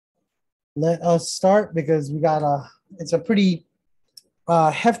Let us start because we got it's a pretty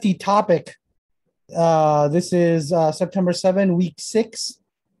hefty topic. This is September 7, week 6.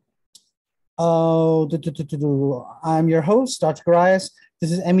 I'm your host, Dr. Garais.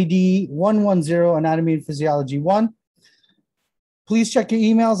 This is MED110 Anatomy and Physiology 1. Please check your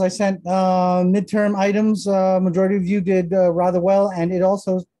emails. I sent midterm items. Majority of you did rather well, and it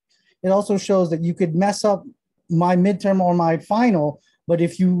also shows that you could mess up my midterm or my final, but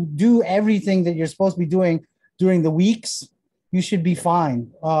if you do everything that you're supposed to be doing during the weeks, you should be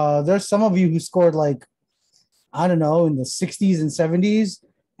fine. There's some of you who scored like, I don't know, in the 60s and 70s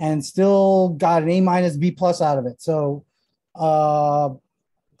and still got an A minus B plus out of it. So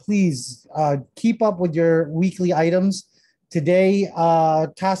please keep up with your weekly items. Today,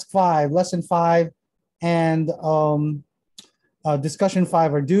 task 5, lesson 5, and discussion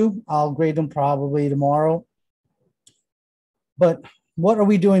 5 are due. I'll grade them probably tomorrow. But what are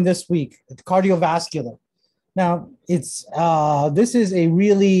we doing this week? It's cardiovascular. Now, this is a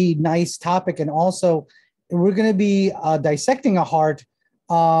really nice topic, and also we're going to be dissecting a heart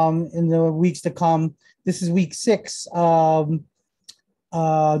in the weeks to come. This is week 6. During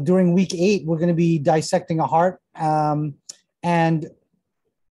week 8, we're going to be dissecting a heart, and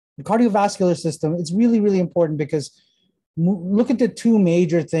the cardiovascular system. It's really, really important because look at the two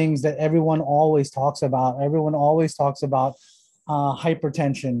major things that everyone always talks about. Everyone always talks about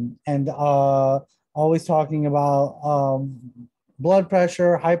hypertension and always talking about blood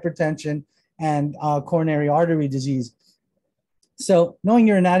pressure, hypertension, and coronary artery disease. So knowing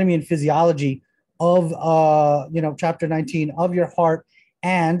your anatomy and physiology of, chapter 19 of your heart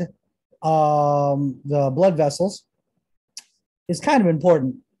and the blood vessels is kind of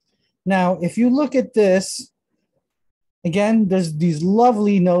important. Now, if you look at this, again, there's these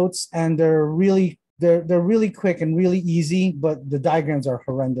lovely notes, and they're really quick and really easy, but the diagrams are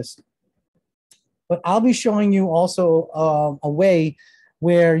horrendous. But I'll be showing you also a way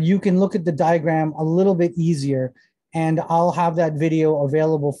where you can look at the diagram a little bit easier, and I'll have that video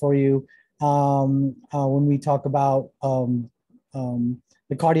available for you when we talk about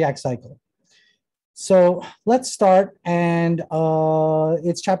the cardiac cycle. So let's start, and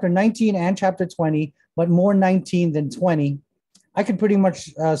it's chapter 19 and chapter 20, but more 19 than 20. I could pretty much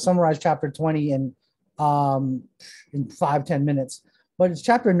summarize chapter 20 in 5-10 minutes, but it's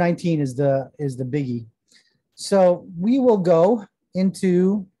chapter 19 is the biggie. So we will go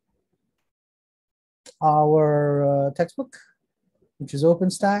into our textbook, which is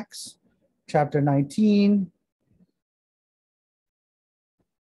OpenStax, chapter 19.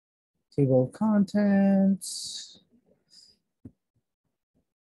 Table of contents.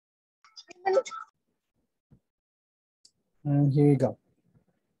 And here you go.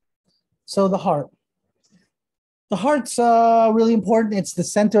 So the heart. The heart's really important. It's the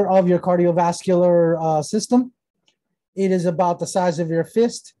center of your cardiovascular system. It is about the size of your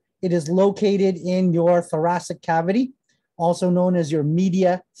fist. It is located in your thoracic cavity, also known as your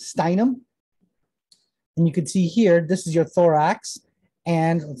mediastinum. And you can see here, this is your thorax.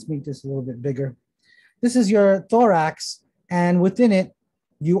 And let's make this a little bit bigger. This is your thorax, and within it,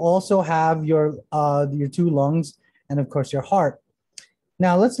 you also have your 2 lungs and, of course, your heart.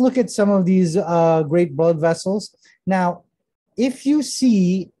 Now, let's look at some of these great blood vessels. Now, if you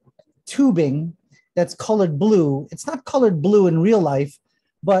see tubing that's colored blue, it's not colored blue in real life,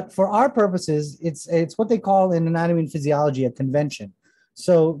 but for our purposes, it's what they call in anatomy and physiology a convention.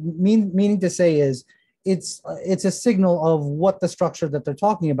 So meaning to say is, it's a signal of what the structure that they're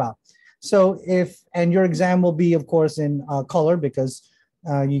talking about. So and your exam will be, of course, in color, because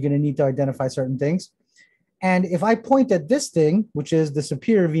you're going to need to identify certain things. And if I point at this thing, which is the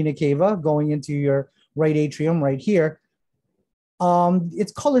superior vena cava going into your right atrium right here,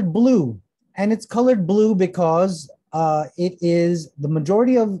 it's colored blue. And it's colored blue because it is the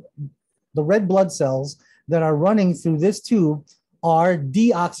majority of the red blood cells that are running through this tube are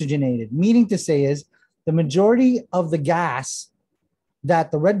deoxygenated, meaning to say is, the majority of the gas that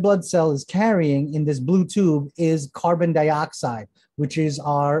the red blood cell is carrying in this blue tube is carbon dioxide, which is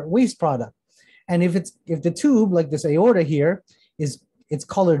our waste product. And if the tube, like this aorta here, it's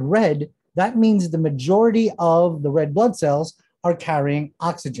colored red, that means the majority of the red blood cells are carrying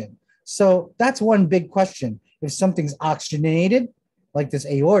oxygen. So that's one big question. If something's oxygenated, like this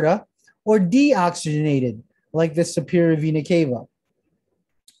aorta, or deoxygenated, like this superior vena cava.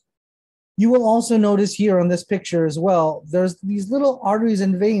 You will also notice here on this picture as well, there's these little arteries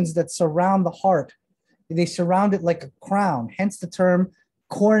and veins that surround the heart. They surround it like a crown, hence the term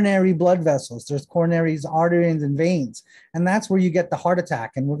coronary blood vessels. There's coronaries, arteries, and veins. And that's where you get the heart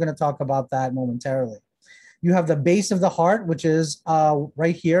attack. And we're going to talk about that momentarily. You have the base of the heart, which is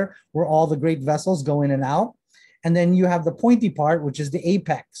right here, where all the great vessels go in and out. And then you have the pointy part, which is the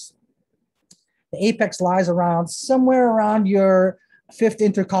apex. The apex lies around somewhere around your fifth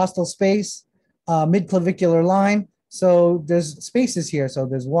intercostal space, mid-clavicular line. So there's spaces here. So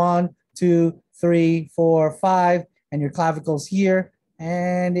there's 1, 2, 3, 4, 5, and your clavicles here,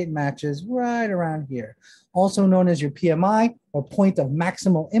 and it matches right around here. Also known as your PMI, or point of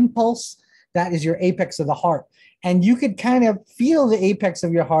maximal impulse. That is your apex of the heart. And you could kind of feel the apex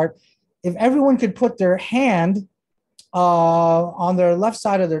of your heart if everyone could put their hand on their left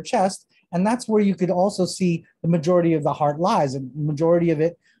side of their chest, and that's where you could also see the majority of the heart lies. And the majority of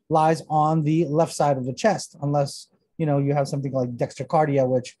it lies on the left side of the chest, unless you have something like dextrocardia,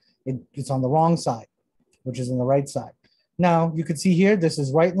 which it's on the wrong side, which is on the right side. Now you can see here, this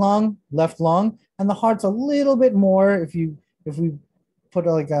is right lung, left lung, and the heart's a little bit more. If we put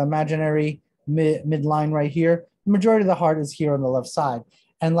like an imaginary midline right here, the majority of the heart is here on the left side.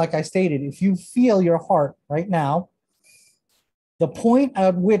 And like I stated, if you feel your heart right now, the point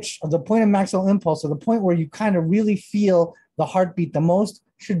of maximal impulse, or the point where you kind of really feel the heartbeat the most,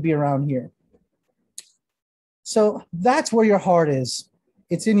 should be around here. So that's where your heart is.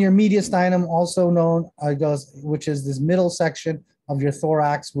 It's in your mediastinum, also known, which is this middle section of your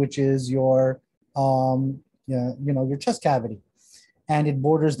thorax, which is your, your chest cavity. And it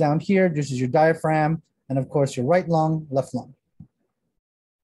borders down here. This is your diaphragm, and of course your right lung, left lung.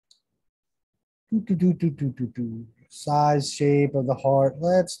 Size, shape of the heart.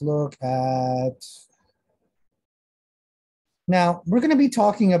 Let's look at. Now we're going to be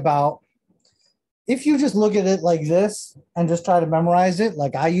talking about, if you just look at it like this and just try to memorize it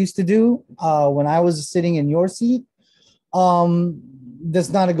like I used to do when I was sitting in your seat, that's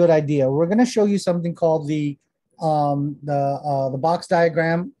not a good idea. We're going to show you something called the box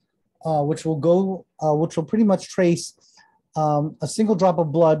diagram, which will pretty much trace a single drop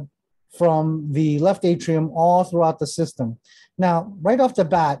of blood from the left atrium all throughout the system. Now, right off the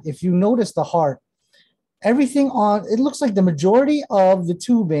bat, if you notice the heart, everything it looks like the majority of the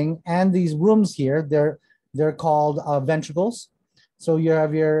tubing and these rooms here, they're called ventricles. So you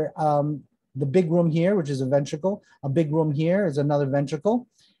have your the big room here, which is a ventricle. A big room here is another ventricle.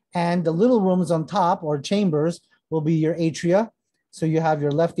 And the little rooms on top, or chambers, will be your atria. So you have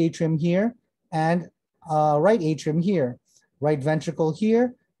your left atrium here and right atrium here, right ventricle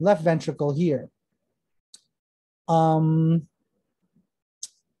here, left ventricle here. You'll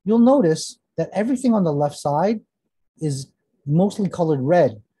notice that everything on the left side is mostly colored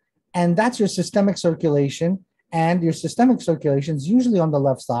red, and that's your systemic circulation. And your systemic circulation is usually on the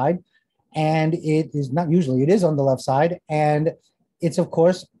left side, and it is not usually, it is on the left side, and it's of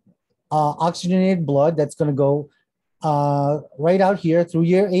course oxygenated blood that's going to go right out here through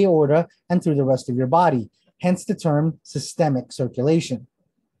your aorta and through the rest of your body, hence the term systemic circulation.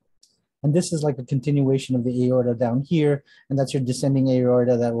 And this is like a continuation of the aorta down here, and that's your descending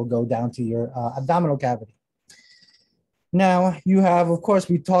aorta that will go down to your abdominal cavity. Now, you have, of course,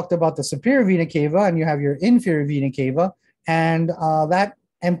 we talked about the superior vena cava, and you have your inferior vena cava, and that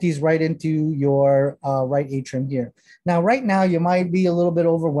empties right into your right atrium here. Now, right now, you might be a little bit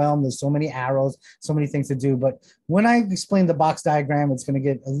overwhelmed. There's so many arrows, so many things to do. But when I explain the box diagram, it's going to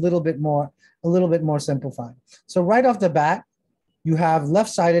get a little bit more simplified. So right off the bat, you have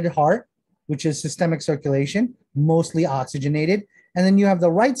left-sided heart, which is systemic circulation, mostly oxygenated. And then you have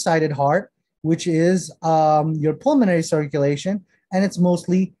the right-sided heart, which is your pulmonary circulation, and it's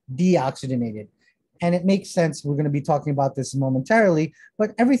mostly deoxygenated. And it makes sense. We're going to be talking about this momentarily,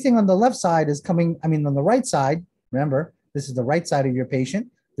 but everything on the left side is coming, on the right side, remember, this is the right side of your patient.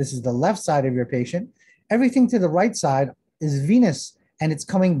 This is the left side of your patient. Everything to the right side is venous, and it's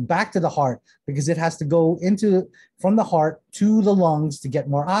coming back to the heart because it has to go from the heart to the lungs to get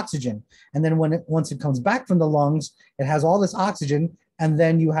more oxygen. And then once it comes back from the lungs, it has all this oxygen, and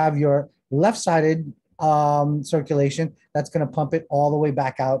then you have your left-sided circulation that's going to pump it all the way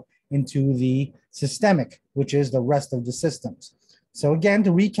back out into the systemic, which is the rest of the systems. So again,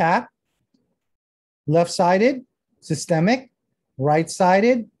 to recap, left-sided, systemic,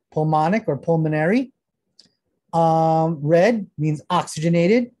 right-sided, pulmonic or pulmonary. Red means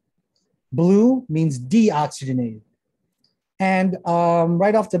oxygenated. Blue means deoxygenated. And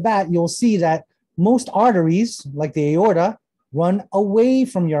right off the bat, you'll see that most arteries, like the aorta, run away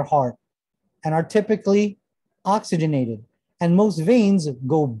from your heart and are typically oxygenated. And most veins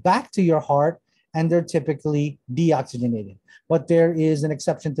go back to your heart, and they're typically deoxygenated. But there is an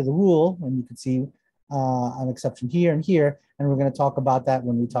exception to the rule, and you can see an exception here and here, and we're going to talk about that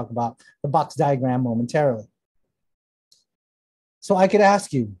when we talk about the box diagram momentarily. So I could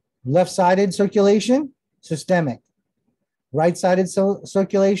ask you, left-sided circulation, systemic. Right-sided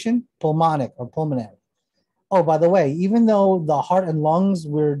circulation, pulmonic or pulmonary. Oh, by the way, even though the heart and lungs,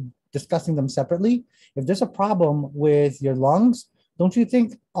 we're discussing them separately, if there's a problem with your lungs, don't you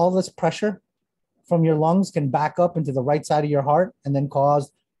think all this pressure from your lungs can back up into the right side of your heart and then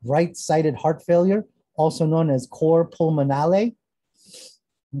cause right-sided heart failure, also known as cor pulmonale?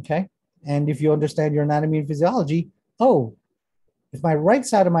 Okay. And if you understand your anatomy and physiology, oh, if my right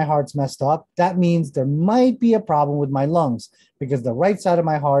side of my heart's messed up, that means there might be a problem with my lungs because the right side of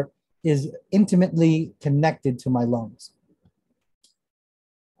my heart is intimately connected to my lungs.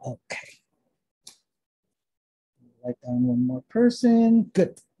 Okay. Write down one more person.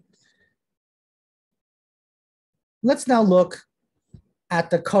 Good. Let's now look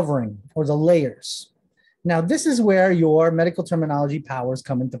at the covering or the layers. Now, this is where your medical terminology powers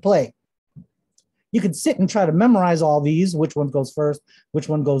come into play. You can sit and try to memorize all these, which one goes first, which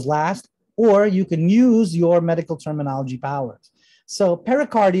one goes last, or you can use your medical terminology powers. So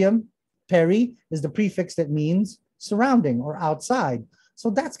pericardium, peri, is the prefix that means surrounding or outside. So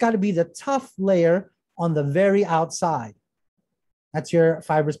that's got to be the tough layer on the very outside. That's your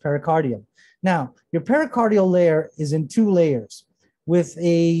fibrous pericardium. Now, your pericardial layer is in two layers with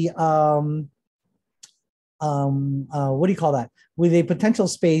a, what do you call that? With a potential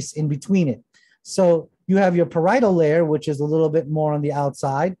space in between it. So you have your parietal layer, which is a little bit more on the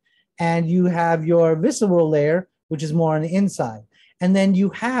outside, and you have your visceral layer, which is more on the inside. And then you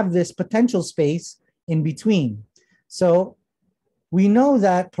have this potential space in between. So we know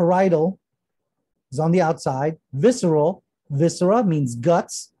that parietal is on the outside. Visceral, viscera means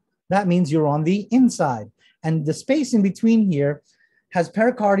guts. That means you're on the inside. And the space in between here has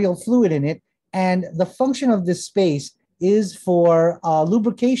pericardial fluid in it. And the function of this space is for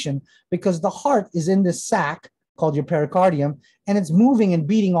lubrication because the heart is in this sac called your pericardium and it's moving and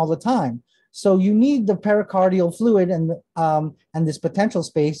beating all the time. So you need the pericardial fluid and this potential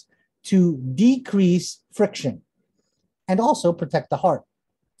space to decrease friction and also protect the heart.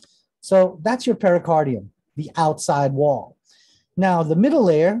 So that's your pericardium, the outside wall. Now, the middle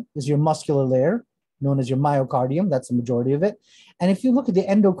layer is your muscular layer, known as your myocardium. That's the majority of it. And if you look at the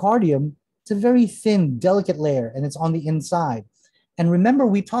endocardium, it's a very thin, delicate layer, and it's on the inside. And remember,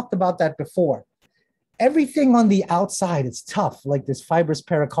 we talked about that before. Everything on the outside is tough, like this fibrous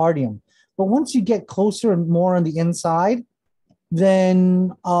pericardium. But once you get closer and more on the inside,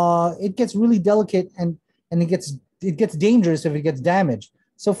 then it gets really delicate and it gets dangerous if it gets damaged.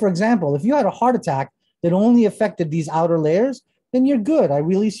 So, for example, if you had a heart attack that only affected these outer layers, then you're good. I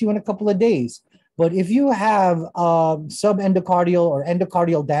release you in a couple of days. But if you have subendocardial or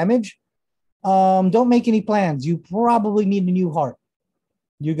endocardial damage, don't make any plans. You probably need a new heart.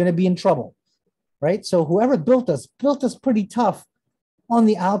 You're going to be in trouble, right? So whoever built us pretty tough on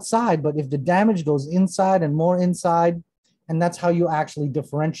the outside, but if the damage goes inside and more inside, and that's how you actually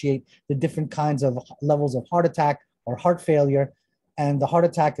differentiate the different kinds of levels of heart attack or heart failure. And the heart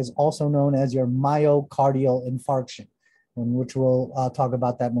attack is also known as your myocardial infarction, which we'll talk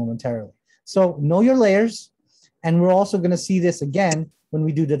about that momentarily. So know your layers, and we're also going to see this again when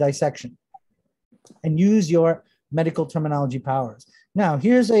we do the dissection. And use your medical terminology powers. Now,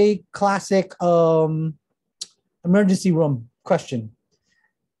 here's a classic emergency room question.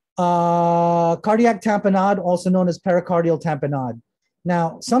 Cardiac tamponade, also known as pericardial tamponade.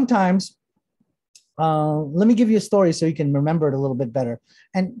 Now, sometimes, let me give you a story so you can remember it a little bit better.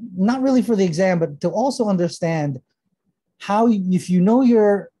 And not really for the exam, but to also understand how, if you know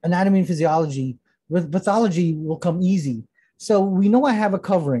your anatomy and physiology, with pathology will come easy. So we know I have a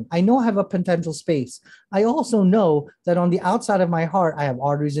covering. I know I have a potential space. I also know that on the outside of my heart, I have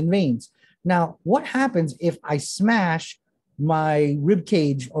arteries and veins. Now, what happens if I smash my rib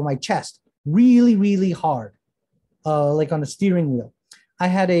cage or my chest really, really hard, like on a steering wheel? I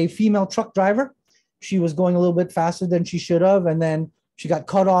had a female truck driver. She was going a little bit faster than she should have, and then she got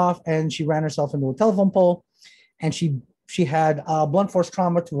cut off and she ran herself into a telephone pole, and she had blunt force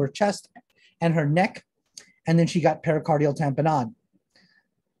trauma to her chest and her neck. And then she got pericardial tamponade.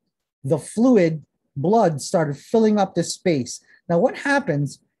 The fluid, blood started filling up this space. Now, what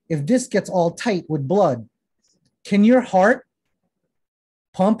happens if this gets all tight with blood? Can your heart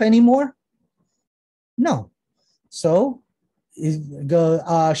pump anymore? No. So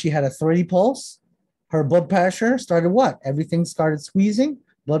she had a 30 pulse. Her blood pressure started what? Everything started squeezing.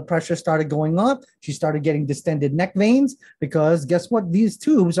 Blood pressure started going up. She started getting distended neck veins because guess what? These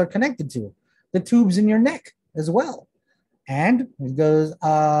tubes are connected to the tubes in your neck as well. And because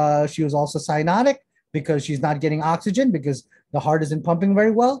she was also cyanotic because she's not getting oxygen because the heart isn't pumping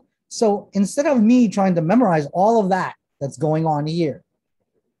very well. So instead of me trying to memorize all of that that's going on here,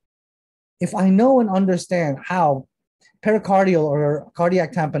 if I know and understand how pericardial or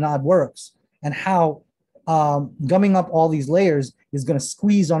cardiac tamponade works and how gumming up all these layers is going to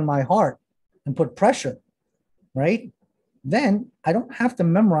squeeze on my heart and put pressure, right? Then I don't have to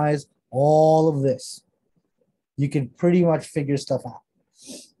memorize all of this. You can pretty much figure stuff out,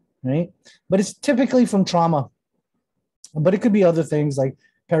 right? But it's typically from trauma. But it could be other things like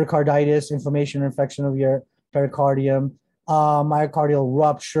pericarditis, inflammation or infection of your pericardium, myocardial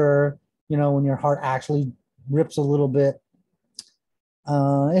rupture, when your heart actually rips a little bit.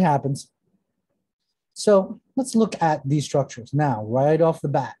 It happens. So let's look at these structures now, right off the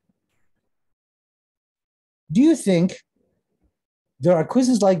bat. Do you think there are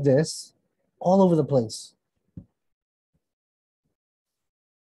quizzes like this all over the place?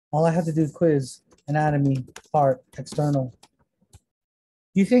 All I have to do is quiz, anatomy, heart, external.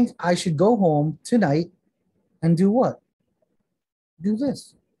 Do you think I should go home tonight and do what? Do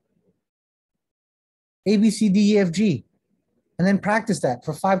this. A, B, C, D, E, F, G. And then practice that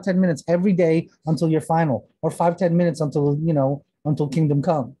for 5-10 minutes every day until your final, or 5-10 minutes until, until kingdom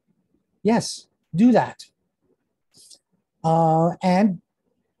come. Yes, do that. And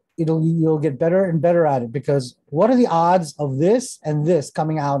you'll get better and better at it, because what are the odds of this and this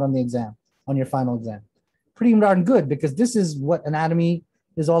coming out on the exam, on your final exam? Pretty darn good, because this is what anatomy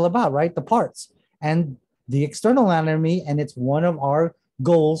is all about, right? The parts and the external anatomy, and it's one of our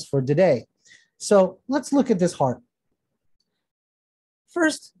goals for today. So let's look at this heart.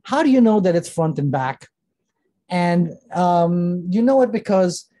 First, how do you know that it's front and back? And you know it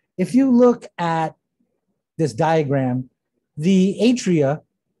because if you look at this diagram, the atria,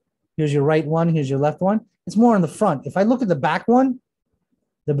 here's your right one, here's your left one, it's more in the front. If I look at the back one,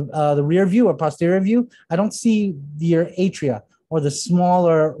 the rear view or posterior view, I don't see your atria or the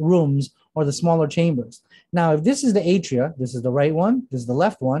smaller rooms or the smaller chambers. Now, if this is the atria, this is the right one, this is the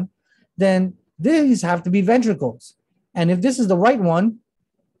left one, then these have to be ventricles. And if this is the right one,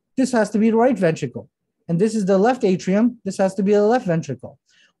 this has to be the right ventricle. And this is the left atrium, this has to be the left ventricle.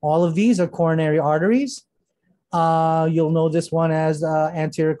 All of these are coronary arteries. You'll know this one as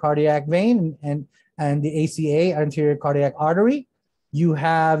anterior cardiac vein and the ACA, anterior cardiac artery. You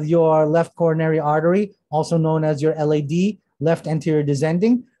have your left coronary artery, also known as your LAD, left anterior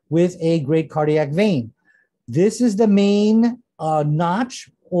descending, with a great cardiac vein. This is the main notch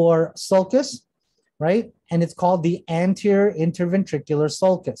or sulcus, right? And it's called the anterior interventricular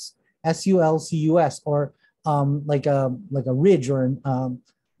sulcus, SULCUS, or like a ridge or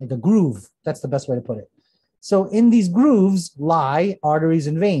like a groove. That's the best way to put it. So in these grooves lie arteries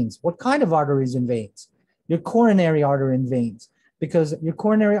and veins. What kind of arteries and veins? Your coronary artery and veins, because your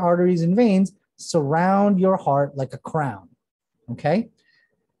coronary arteries and veins surround your heart like a crown, okay?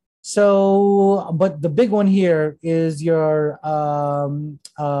 So, but the big one here is your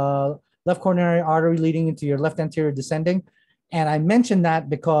left coronary artery leading into your left anterior descending. And I mentioned that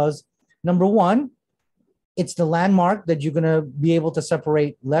because, number one, it's the landmark that you're going to be able to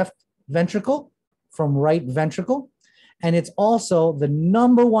separate left ventricle from right ventricle. And it's also the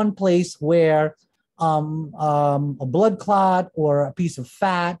number one place where a blood clot or a piece of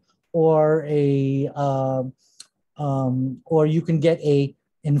fat or or you can get a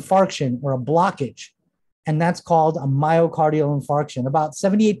infarction or a blockage, and that's called a myocardial infarction. About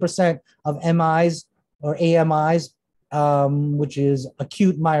 78% of MIs or AMIs, which is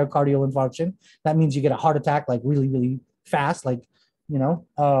acute myocardial infarction, that means you get a heart attack like really, really fast, like,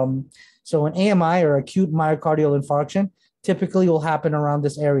 so an AMI or acute myocardial infarction typically will happen around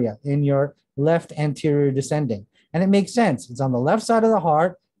this area in your left anterior descending. And it makes sense. It's on the left side of the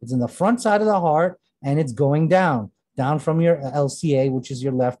heart, it's in the front side of the heart, and it's going down from your LCA, which is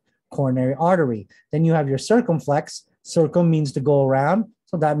your left coronary artery. Then you have your circumflex. Circum means to go around,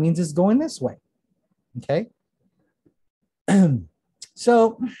 so that means it's going this way, okay?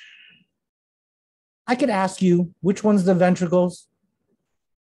 So I could ask you, which one's the ventricles?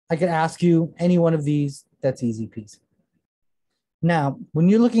 I could ask you any one of these. That's easy peasy. Now, when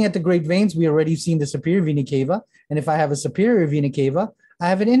you're looking at the great veins, we already seen the superior vena cava. And if I have a superior vena cava, I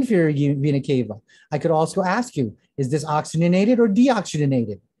have an inferior vena cava. I could also ask you, is this oxygenated or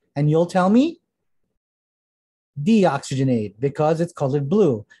deoxygenated? And you'll tell me deoxygenated because it's colored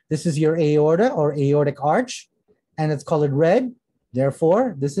blue. This is your aorta or aortic arch, and it's colored red.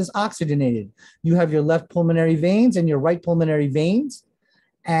 Therefore, this is oxygenated. You have your left pulmonary veins and your right pulmonary veins,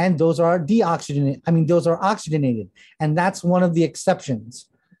 and those are deoxygenated. I mean, those are oxygenated, and that's one of the exceptions.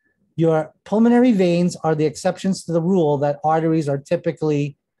 Your pulmonary veins are the exceptions to the rule that arteries are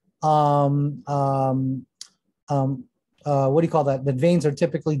typically, what do you call that? That veins are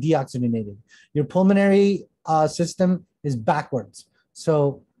typically deoxygenated. Your pulmonary system is backwards.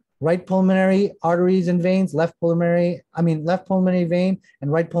 So right pulmonary arteries and veins, left pulmonary vein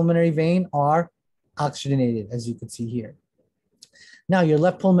and right pulmonary vein are oxygenated, as you can see here. Now, your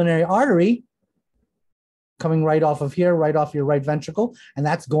left pulmonary artery coming right off of here, right off your right ventricle, and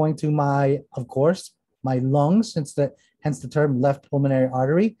that's going to of course, my lungs, hence the term left pulmonary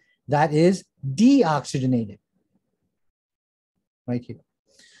artery, that is deoxygenated right here.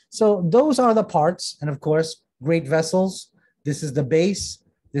 So those are the parts, and of course, great vessels. This is the base.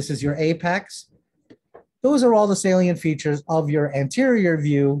 This is your apex. Those are all the salient features of your anterior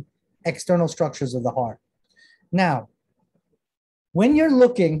view, external structures of the heart. Now, when you're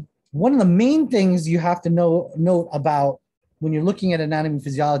looking, one of the main things you have to note about when you're looking at anatomy and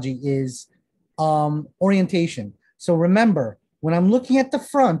physiology is orientation. So remember, when I'm looking at the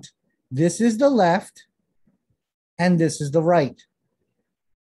front, this is the left and this is the right.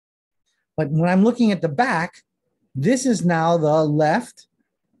 But when I'm looking at the back, this is now the left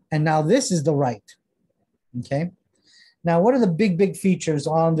and now this is the right. Okay. Now, what are the big features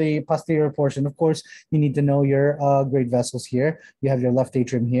on the posterior portion? Of course, you need to know your great vessels here. You have your left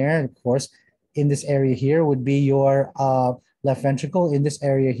atrium here. And of course, in this area here would be your left ventricle. In this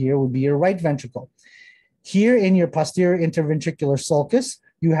area here would be your right ventricle. Here in your posterior interventricular sulcus,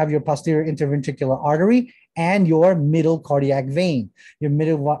 you have your posterior interventricular artery and your middle cardiac vein. Your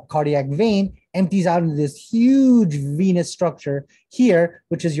middle cardiac vein empties out into this huge venous structure here,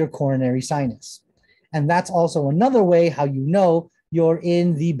 which is your coronary sinus. And that's also another way how you know you're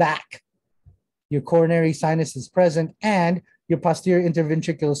in the back. Your coronary sinus is present and your posterior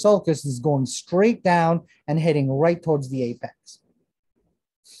interventricular sulcus is going straight down and heading right towards the apex.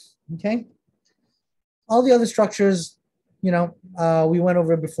 Okay. All the other structures, we went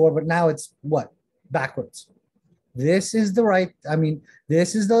over it before, but now it's what? Backwards. This is the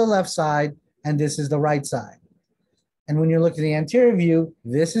this is the left side and this is the right side. And when you're looking at the anterior view,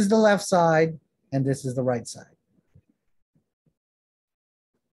 this is the left side and this is the right side.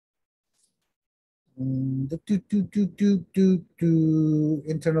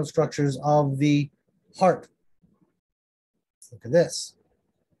 Internal structures of the heart. Look at this.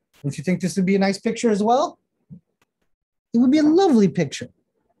 Don't you think this would be a nice picture as well? It would be a lovely picture.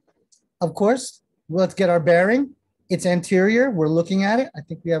 Of course, let's get our bearing. It's anterior. We're looking at it. I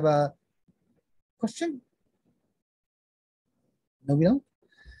think we have a question. No, we don't.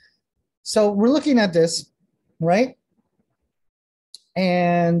 So we're looking at this, right?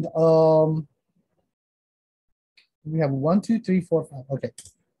 And we have 1, 2, 3, 4, 5. Okay.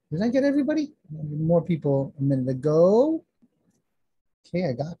 Did I get everybody? More people a minute ago. Okay,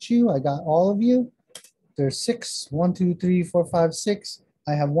 I got you. I got all of you. There's 6. 1, 2, 3, 4, 5, 6.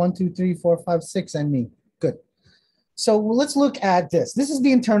 I have 1, 2, 3, 4, 5, 6, and me. Good. So let's look at this. This is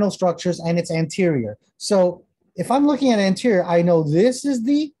the internal structures and it's anterior. So if I'm looking at anterior, I know this is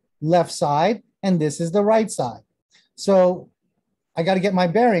the left side and this is the right side. So I got to get my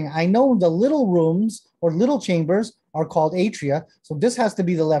bearing. I know the little rooms or little chambers are called atria. So this has to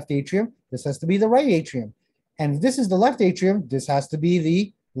be the left atrium. This has to be the right atrium. And if this is the left atrium, this has to be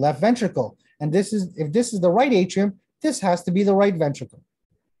the left ventricle. And if this is the right atrium, this has to be the right ventricle,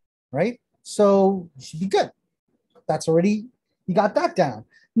 right? So it should be good. That's already, you got that down.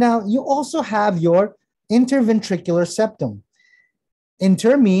 Now you also have your interventricular septum.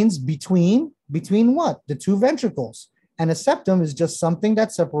 Inter means between what? The two ventricles. And a septum is just something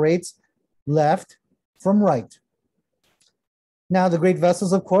that separates left from right. Now the great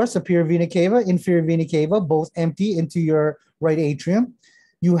vessels, of course, superior vena cava, inferior vena cava, both empty into your right atrium.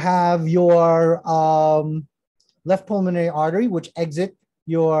 You have your left pulmonary artery, which exit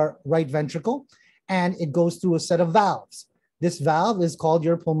your right ventricle, and it goes through a set of valves. This valve is called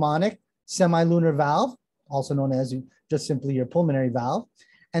your pulmonic semilunar valve, also known as just simply your pulmonary valve.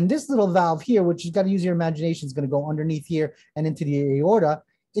 And this little valve here, which you've got to use your imagination, is going to go underneath here and into the aorta.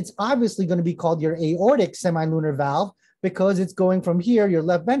 It's obviously going to be called your aortic semilunar valve because it's going from here, your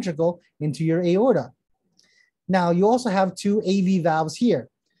left ventricle, into your aorta. Now, you also have two AV valves here.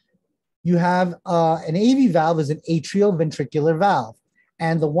 You have an AV valve is an atrioventricular valve.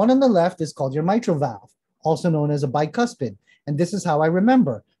 And the one on the left is called your mitral valve, also known as a bicuspid. And this is how I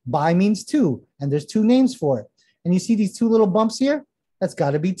remember. Bi means two, and there's two names for it. And you see these two little bumps here? That's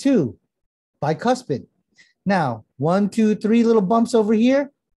got to be two. Bicuspid. Now, 1, 2, 3 little bumps over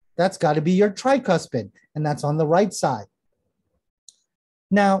here. That's got to be your tricuspid, and that's on the right side.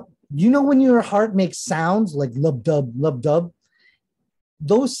 Now, you know when your heart makes sounds like lub-dub, lub-dub?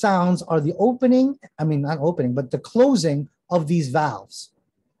 Those sounds are the opening, not opening, but the closing of these valves,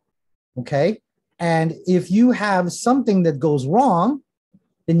 okay? And if you have something that goes wrong,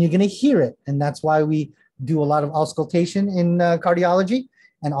 then you're going to hear it. And that's why we do a lot of auscultation in cardiology.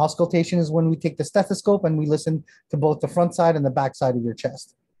 And auscultation is when we take the stethoscope and we listen to both the front side and the back side of your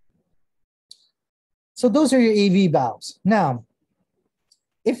chest. So those are your AV valves. Now,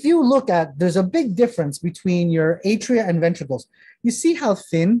 if you look at, there's a big difference between your atria and ventricles. You see how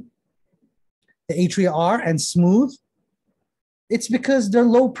thin the atria are and smooth? It's because they're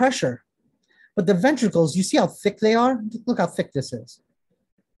low pressure. But the ventricles, you see how thick they are? Look how thick this is.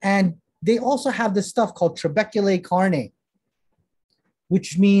 And they also have this stuff called trabeculae carnae,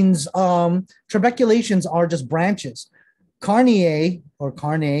 which means trabeculations are just branches. Carnae, or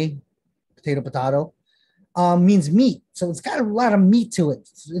carnae, potato, means meat. So it's got a lot of meat to it.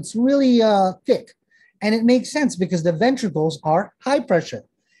 It's really thick. And it makes sense because the ventricles are high pressure.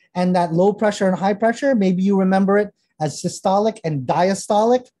 And that low pressure and high pressure, maybe you remember it as systolic and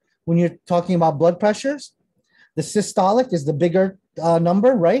diastolic when you're talking about blood pressures. The systolic is the bigger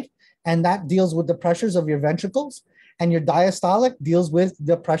number, right? And that deals with the pressures of your ventricles. And your diastolic deals with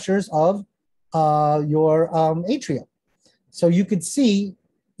the pressures of your atria. So you could see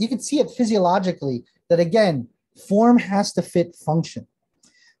it physiologically that, again, form has to fit function.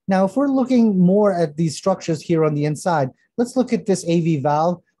 Now, if we're looking more at these structures here on the inside, let's look at this AV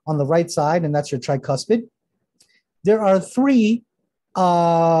valve on the right side, and that's your tricuspid. There are 3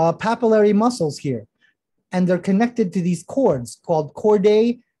 papillary muscles here, and they're connected to these cords called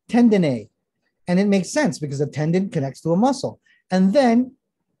chordae tendineae. And it makes sense because a tendon connects to a muscle. And then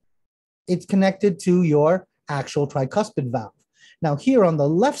it's connected to your actual tricuspid valve. Now, here on the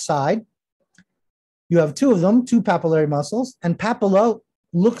left side, you have 2 of them, 2 papillary muscles, and papilla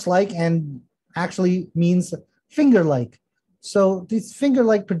looks like and actually means finger-like. So these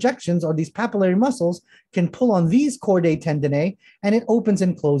finger-like projections or these papillary muscles can pull on these chordae tendineae, and it opens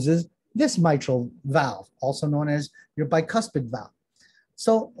and closes this mitral valve, also known as your bicuspid valve.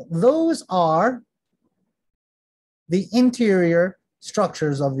 So those are the interior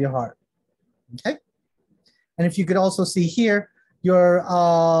structures of your heart, okay? And if you could also see here, your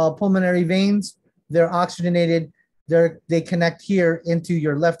pulmonary veins, they're oxygenated, they connect here into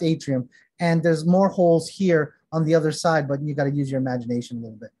your left atrium, and there's more holes here on the other side, but you gotta use your imagination a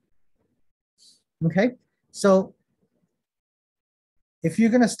little bit, okay? So if you're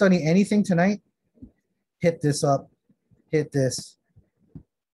gonna study anything tonight, hit this up, hit this,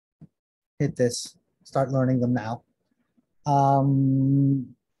 start learning them now.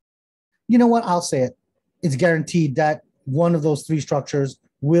 You know what, I'll say it. It's guaranteed that one of those 3 structures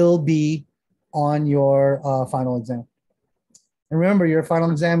will be on your final exam. And remember, your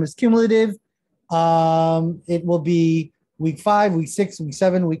final exam is cumulative. It will be week 5, week 6, week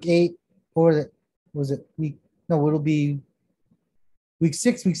 7, week 8, or it'll be week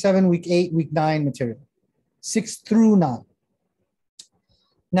 6, week 7, week 8, week 9 material, 6 through 9.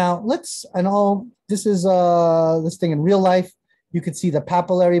 Now this is this thing in real life. You could see the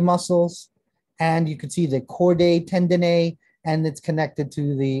papillary muscles, and you could see the chordae tendineae, and it's connected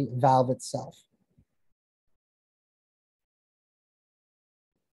to the valve itself.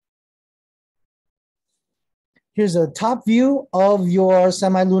 Here's a top view of your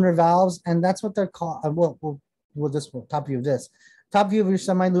semilunar valves, and that's what they're called. Top view of this. Top view of your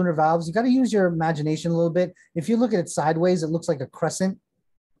semilunar valves. You got to use your imagination a little bit. If you look at it sideways, it looks like a crescent.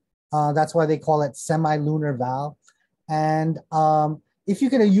 That's why they call it semilunar valve. And if you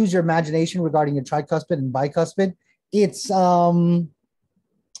can use your imagination regarding your tricuspid and bicuspid, it's what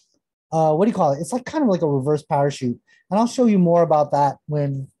do you call it? It's like kind of like a reverse parachute. And I'll show you more about that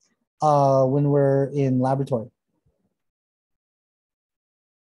when we're in laboratory.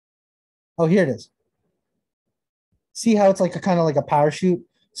 Oh, here it is. See how it's like kind of like a parachute?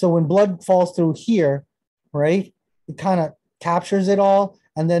 So when blood falls through here, right, it kind of captures it all.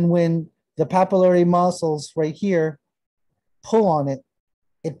 And then when the papillary muscles right here pull on it,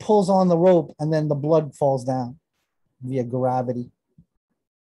 it pulls on the rope, and then the blood falls down via gravity.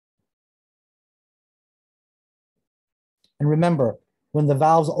 And remember, when the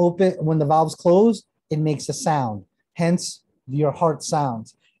valves open, when the valves close, it makes a sound. Hence, your heart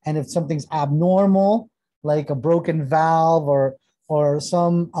sounds. And if something's abnormal, like a broken valve or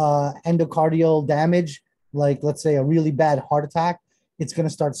some endocardial damage, like let's say a really bad heart attack, it's going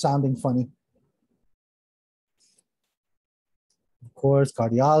to start sounding funny. Of course,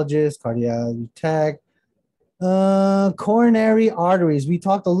 cardiologist, cardiac tech, coronary arteries. We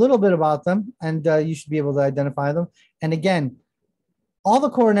talked a little bit about them, and you should be able to identify them. And again, all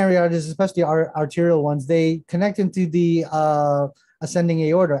the coronary arteries, especially our arterial ones, they connect into the ascending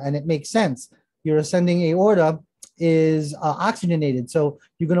aorta, and it makes sense. Your ascending aorta is oxygenated, so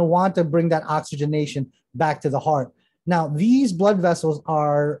you're going to want to bring that oxygenation back to the heart. Now, these blood vessels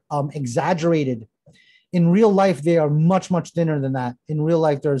are exaggerated In real life, they are much, much thinner than that. In real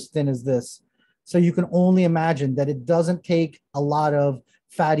life, they're as thin as this. So you can only imagine that it doesn't take a lot of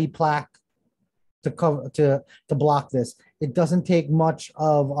fatty plaque to cover to block this. It doesn't take much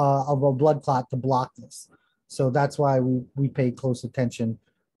of a blood clot to block this. So that's why we pay close attention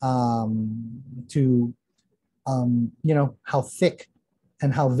to how thick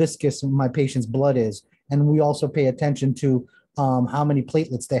and how viscous my patient's blood is, and we also pay attention to how many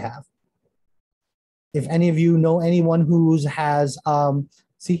platelets they have. If any of you know anyone who has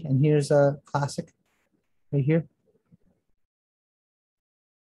see, and here's a classic right here.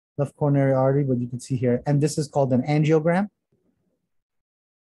 Left coronary artery, but you can see here. And this is called an angiogram.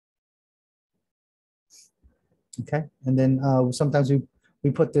 Okay. And then sometimes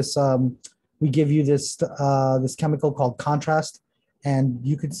we put this, we give you this this chemical called contrast, and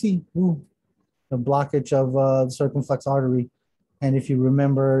you could see the blockage of the circumflex artery. And if you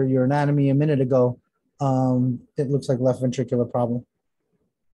remember your anatomy a minute ago, it looks like left ventricular problem.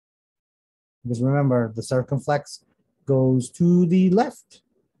 Because remember, the circumflex goes to the left.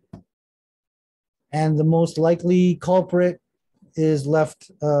 And the most likely culprit is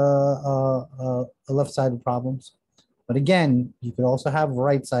left-sided problems. But again, you could also have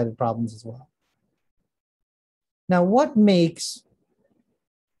right-sided problems as well. Now, what makes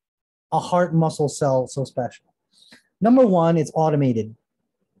a heart muscle cell so special? Number one, it's automated.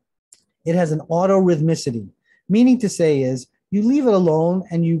 It has an autorhythmicity, meaning to say is you leave it alone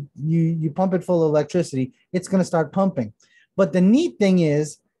and you pump it full of electricity, it's going to start pumping. But the neat thing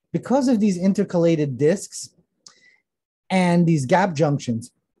is, because of these intercalated discs and these gap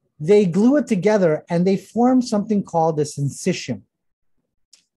junctions, they glue it together and they form something called a syncytium.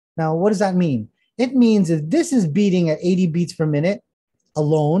 Now, what does that mean? It means if this is beating at 80 beats per minute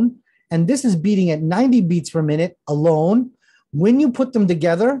alone, and this is beating at 90 beats per minute alone, when you put them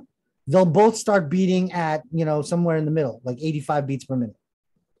together, they'll both start beating at, somewhere in the middle, like 85 beats per minute.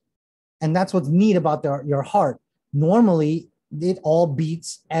 And that's what's neat about your heart. Normally, it all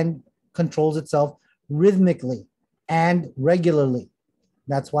beats and controls itself rhythmically and regularly.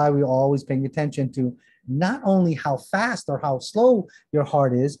 That's why we're always paying attention to not only how fast or how slow your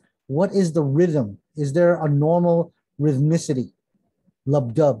heart is, what is the rhythm? Is there a normal rhythmicity?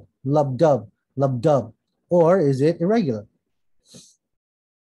 Lub-dub, lub-dub, lub-dub. Or is it irregular?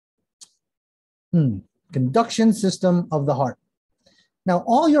 Conduction system of the heart. Now,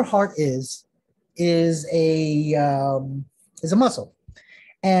 all your heart is a muscle.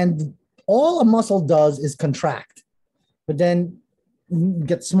 And all a muscle does is contract, but then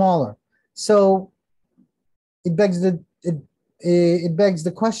get smaller. So it begs the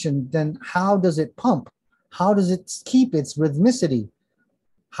question, then how does it pump? How does it keep its rhythmicity?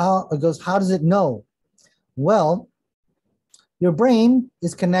 How does it know? Well, your brain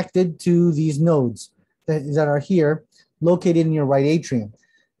is connected to these nodes that are here, located in your right atrium.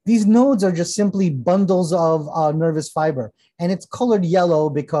 These nodes are just simply bundles of nervous fiber, and it's colored yellow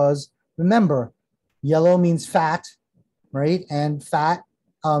because, remember, yellow means fat, right? And fat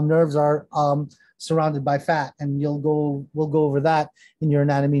nerves are surrounded by fat, and we'll go over that in your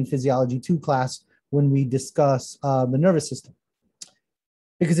Anatomy and Physiology 2 class when we discuss the nervous system,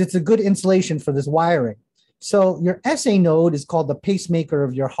 because it's a good insulation for this wiring. So your SA node is called the pacemaker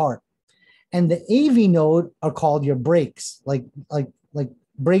of your heart, and the AV node are called your brakes, like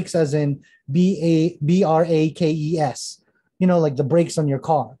brakes as in BRAKES, like the brakes on your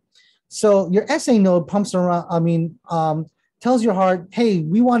car. So your SA node pumps around, tells your heart, hey,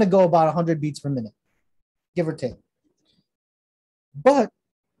 we want to go about 100 beats per minute, give or take. But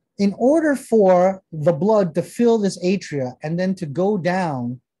in order for the blood to fill this atria and then to go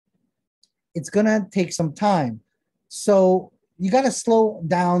down, it's going to take some time. So you got to slow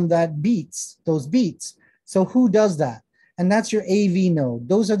down those beats. So who does that? And that's your AV node.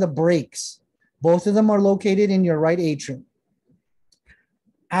 Those are the brakes. Both of them are located in your right atrium.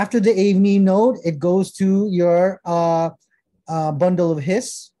 After the AV node, it goes to your bundle of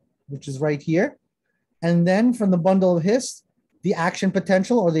His, which is right here. And then from the bundle of His, the action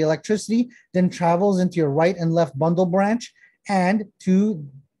potential or the electricity then travels into your right and left bundle branch and to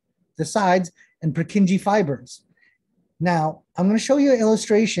the sides and Purkinje fibers. Now, I'm going to show you an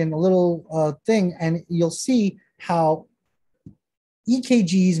illustration, a little thing, and you'll see how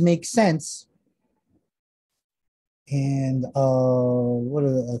EKGs make sense. And what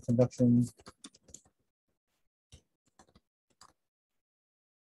are the conduction?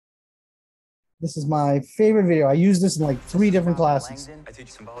 This is my favorite video. I use this in like 3 different classes. Langdon. I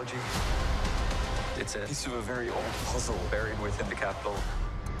teach symbology. It's a piece of a very old puzzle buried within the capital.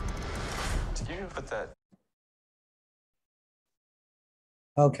 Did you put that?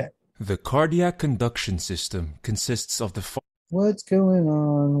 Okay. The cardiac conduction system consists of the What's going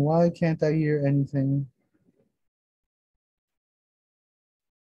on? Why can't I hear anything?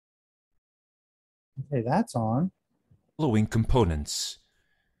 Okay, that's on. following components.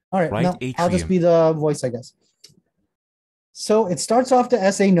 All right, Right now I'll just atrium. be the voice, I guess. So it starts off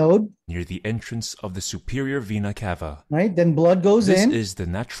the SA node, Near the entrance of the superior vena cava. right? Then blood goes This in. is the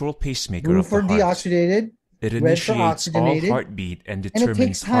natural pacemaker Blue of the for heart. deoxygenated, It red for initiates all oxygenated, heartbeat and and it determines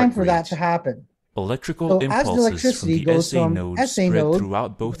takes time heart for that rate. to happen. Electrical So as the impulses from electricity the goes SA from node SA spread node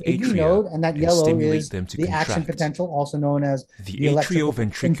throughout both to AV atria node, and that yellow stimulate is them to the action contract. potential, also known as The the electrical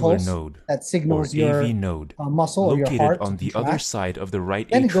atrioventricular impulse node, that signals or your AV node, muscle or your located heart on to the other contract. side of the right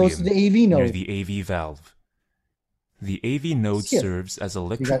Then it goes to atrium, the AV near node. the AV valve. The AV node Here. serves as So you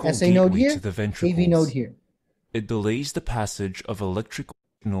electrical got SA node gateway here, to the AV ventricles. node here. It delays the passage of electrical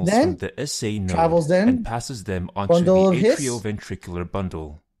signals Then from the SA node travels then and passes them onto bundle the of His, atrioventricular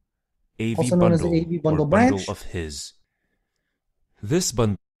bundle, AV also known as the bundle, AV or bundle bundle branch. of His. This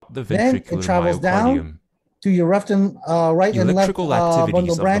bundle the Then it ventricular travels down myocardium. to your right and left Electrical activities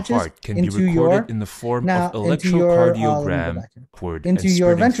bundle of the branches heart can be into recorded your in the form now of into your let me go electrocardiogram back here. upward Into and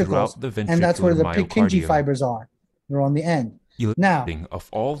your spreading ventricles, throughout the and that's where ventricular the Purkinje myocardium. fibers are. They're on the end. Now, Of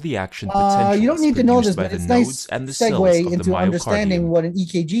all the action you potentials don't need to know this, produced by but the it's nodes nice and the cells segue of the into understanding myocardium. what an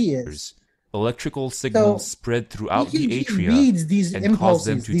EKG is. Electrical signals spread throughout the EKG atria reads these and cause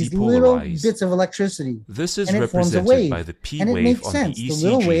them impulses, to these little depolarize. bits of electricity, This is and it forms a represented by wave. the P And it wave makes on sense. the The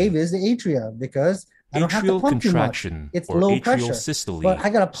little wave ECG. is the atria because I don't have to Atrial pump too much. contraction, It's or low atrial pressure, systole, but I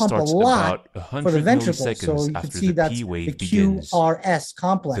got to pump a starts lot about for the 100 ventricles. So milliseconds you can after see the that's P the wave begins. QRS The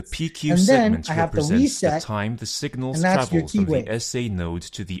complex. PQ And then segment I have to represents the reset, time the signals and that's your travels T from the wave. SA node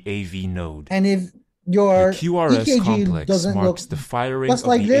to the AV node. And if The your QRS EKG complex doesn't look marks the firing just of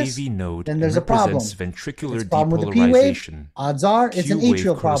like the this, AV node then and there's a problem. represents If ventricular it's a problem with the P wave, depolarization. odds are it's an Q wave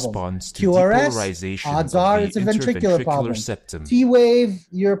atrial problem. corresponds to QRS, depolarization odds of are the it's a ventricular problem. septum. T wave,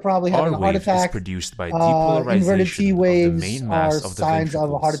 you're probably having R a heart wave is attack. produced by Inverted T depolarization of the waves main are mass of the signs of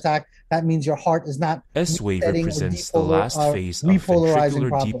a heart ventricles. attack. That means your heart is not S wave resetting or represents the last phase of repolarizing ventricular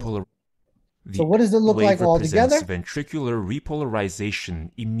properly. depolarization. So what does it look like wave altogether? represents ventricular repolarization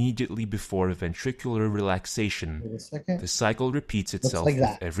immediately before ventricular relaxation. Wait a second. The cycle repeats itself like with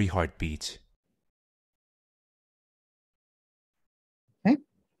that. every heartbeat. Okay.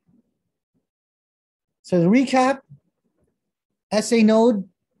 So to recap, SA node,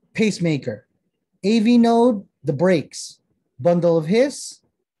 pacemaker. AV node, the brakes. Bundle of His,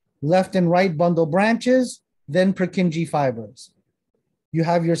 left and right bundle branches, then Purkinje fibers. You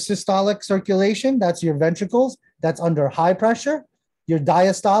have your systolic circulation, that's your ventricles, that's under high pressure. Your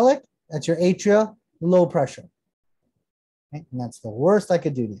diastolic, that's your atria, low pressure. Okay? And that's the worst I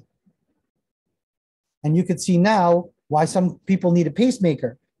could do to you. And you could see now why some people need a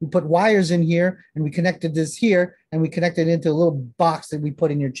pacemaker. We put wires in here and we connected this here and we connected it into a little box that we put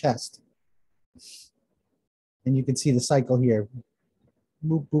in your chest. And you can see the cycle here.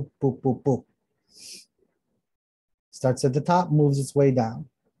 Boop, boop, boop, boop, boop. Starts at the top, moves its way down.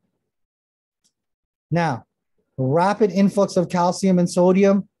 Now, rapid influx of calcium and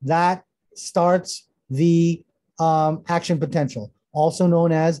sodium, that starts the action potential, also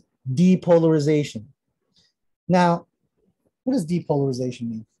known as depolarization. Now, what does depolarization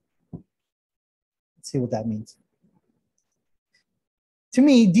mean? Let's see what that means. To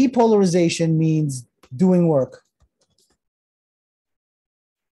me, depolarization means doing work.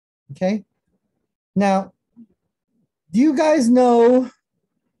 Okay? Now, do you guys know?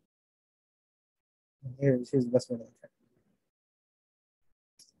 Here's the best way to look at it.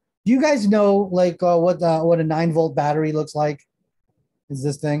 Do you guys know like what a 9-volt battery looks like? Is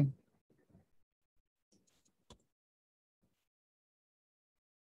this thing?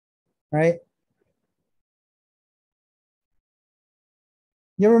 Right?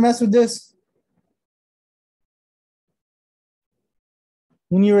 You ever mess with this?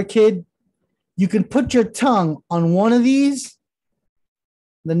 When you were a kid, you can put your tongue on one of these,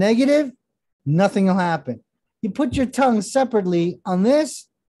 the negative, nothing will happen. You put your tongue separately on this,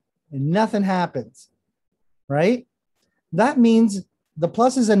 and nothing happens, right? That means the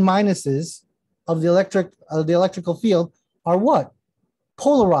pluses and minuses of the electrical field are what?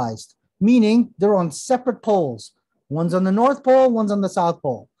 Polarized, meaning they're on separate poles. One's on the North Pole, one's on the South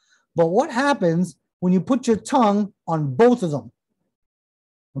Pole. But what happens when you put your tongue on both of them?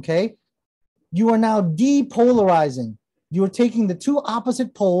 Okay? You are now depolarizing. You are taking the two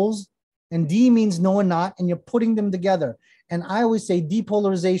opposite poles, and D means no and not, and you're putting them together. And I always say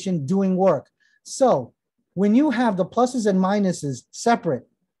depolarization, doing work. So when you have the pluses and minuses separate,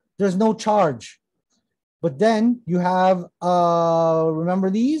 there's no charge. But then you have, remember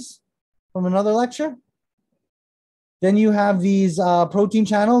these? from another lecture? Then you have these protein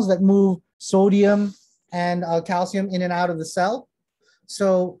channels that move sodium and calcium in and out of the cell.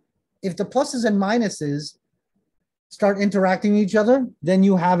 So if the pluses and minuses start interacting with each other, then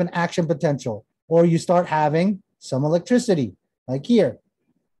you have an action potential, or you start having some electricity, like here,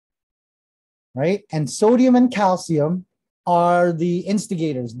 right? And sodium and calcium are the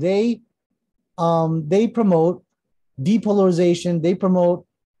instigators. They promote depolarization. They promote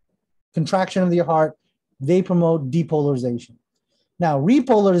contraction of the heart. They promote depolarization. Now,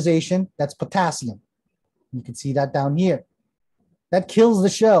 repolarization, that's potassium. You can see that down here. That kills the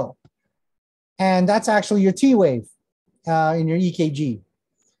show. And that's actually your T wave in your EKG.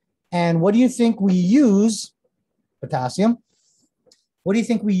 And what do you think we use? Potassium. What do you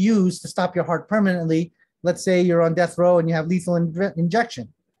think we use to stop your heart permanently? Let's say you're on death row and you have lethal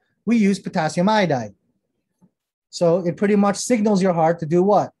injection. We use potassium iodide. So it pretty much signals your heart to do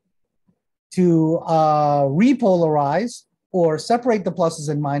what? To repolarize or separate the pluses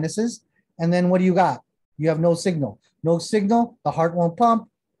and minuses. And then what do you got? You have no signal. No signal, the heart won't pump,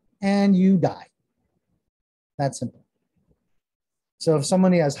 and you die. That's simple. So if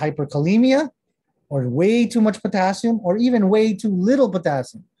somebody has hyperkalemia or way too much potassium or even way too little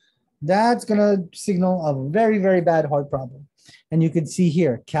potassium, that's going to signal a very, very bad heart problem. And you can see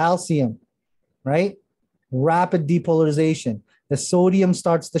here, calcium, right? Rapid depolarization. The sodium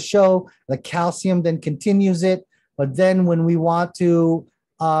starts to show, the calcium then continues it. But then when we want to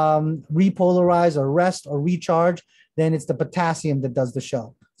repolarize or rest or recharge, then it's the potassium that does the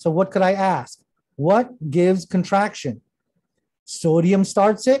show. So what could I ask? What gives contraction? Sodium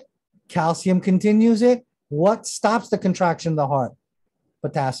starts it, calcium continues it. What stops the contraction of the heart?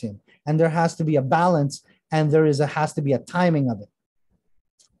 Potassium. And there has to be a balance, and has to be a timing of it.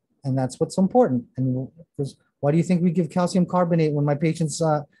 And that's what's important. And why do you think we give calcium carbonate when my patient's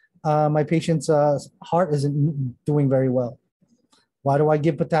heart isn't doing very well? Why do I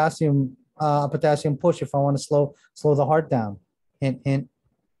give potassium potassium push if I want to slow the heart down? And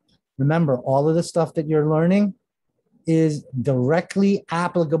remember, all of the stuff that you're learning is directly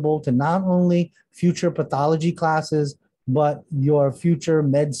applicable to not only future pathology classes, but your future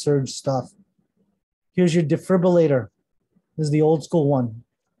med-surg stuff. Here's your defibrillator. This is the old school one.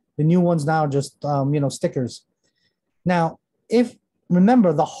 The new one's now just stickers. Now,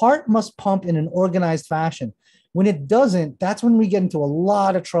 remember, the heart must pump in an organized fashion. When it doesn't, that's when we get into a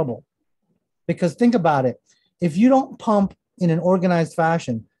lot of trouble. Because think about it. If you don't pump in an organized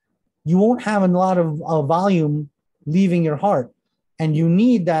fashion, you won't have a lot of volume leaving your heart. And you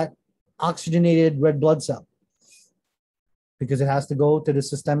need that oxygenated red blood cell because it has to go to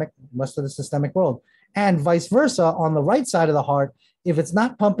the rest of the systemic world. And vice versa, on the right side of the heart, if it's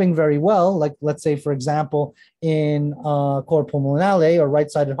not pumping very well, like let's say, for example, in cor pulmonale or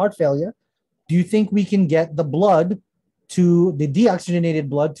right-sided heart failure, do you think we can get the blood to the deoxygenated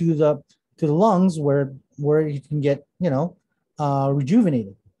blood to the lungs where you can get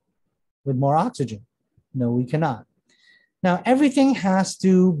rejuvenated with more oxygen? No, we cannot. Now, everything has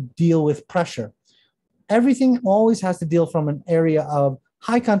to deal with pressure. Everything always has to deal from an area of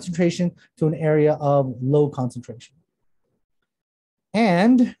high concentration to an area of low concentration.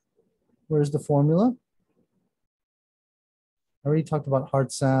 And where's the formula? I already talked about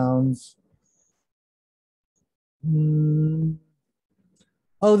heart sounds.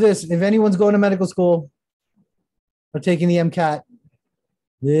 Oh, if anyone's going to medical school or taking the MCAT,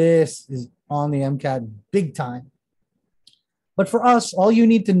 this is on the MCAT big time. But for us, all you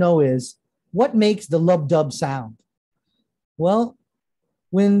need to know is what makes the lub-dub sound. Well,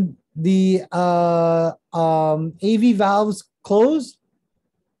 when the AV valves close,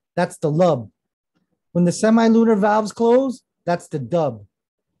 that's the lub. When the semilunar valves close, that's the dub.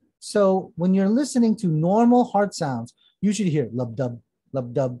 So when you're listening to normal heart sounds, you should hear lub-dub,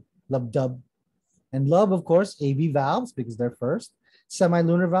 lub-dub, lub-dub. And lub, of course, AV valves, because they're first.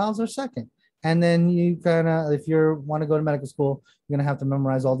 Semilunar valves are second. And then you if you want to go to medical school, you're going to have to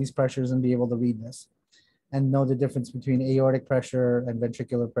memorize all these pressures and be able to read this and know the difference between aortic pressure and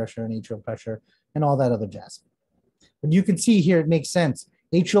ventricular pressure and atrial pressure and all that other jazz. But you can see here, it makes sense.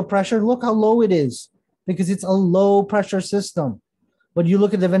 Atrial pressure, look how low it is because it's a low pressure system. But you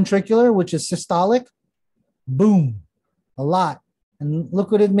look at the ventricular, which is systolic, boom, a lot. And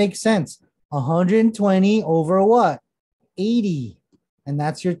look what it makes sense. 120 over what? 80. And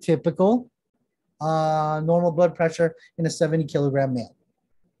that's your typical normal blood pressure in a 70 kilogram male.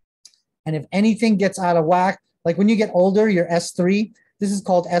 And if anything gets out of whack, like when you get older, your S3, this is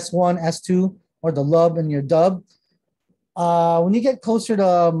called S1, S2, or the lub and your dub. When you get closer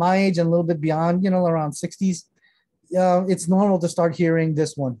to my age and a little bit beyond, around 60s, it's normal to start hearing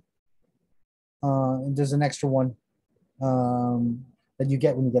this one. There's an extra one that you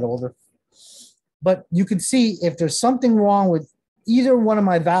get when you get older. But you can see if there's something wrong with either one of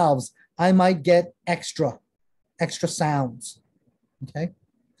my valves, I might get extra sounds. Okay.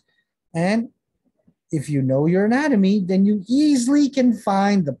 And if you know your anatomy, then you easily can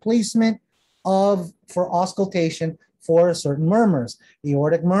find the placement for auscultation for certain murmurs. The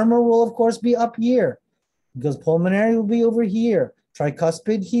aortic murmur will, of course, be up here, because pulmonary will be over here,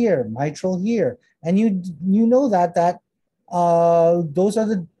 tricuspid here, mitral here. And you know that those are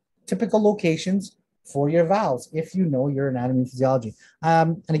the typical locations for your valves if you know your anatomy and physiology.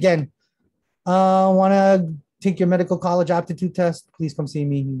 And again, want to take your medical college aptitude test, please come see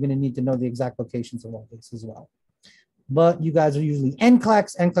me. You're going to need to know the exact locations of all this as well. But you guys are usually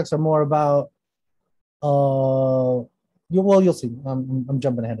NCLEX. NCLEX are more about, you'll see. I'm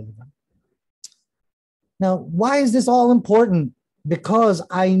jumping ahead of you. Now, why is this all important? Because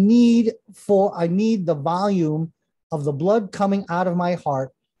I need the volume of the blood coming out of my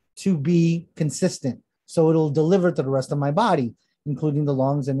heart to be consistent, so it'll deliver to the rest of my body, including the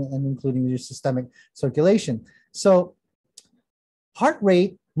lungs and including your systemic circulation. So heart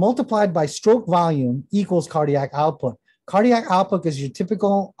rate multiplied by stroke volume equals cardiac output. Cardiac output is your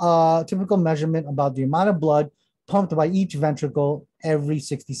typical measurement about the amount of blood pumped by each ventricle every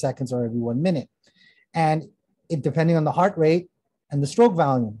 60 seconds or every 1 minute. And it depending on the heart rate and the stroke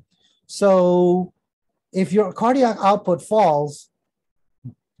volume. So if your cardiac output falls,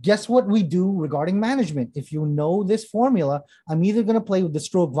 guess what we do regarding management? If you know this formula, I'm either going to play with the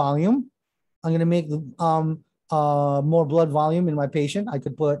stroke volume. I'm going to make more blood volume in my patient. I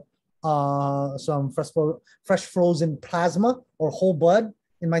could put some fresh frozen plasma or whole blood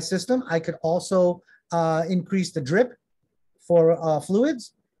in my system. I could also increase the drip for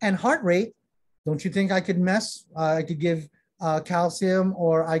fluids and heart rate. Don't you think I could mess? I could give calcium,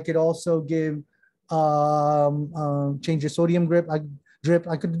 or I could also give change your sodium drip. I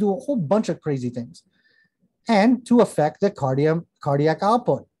could do a whole bunch of crazy things, and to affect the cardiac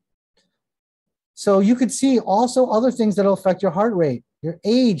output. So you could see also other things that will affect your heart rate, your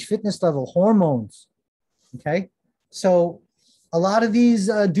age, fitness level, hormones. Okay, so a lot of these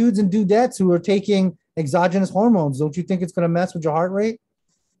dudes and dudettes who are taking exogenous hormones, don't you think it's going to mess with your heart rate?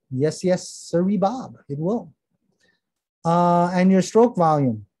 Yes, sirree, Bob, it will. And your stroke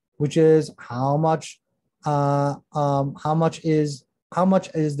volume, which is how much is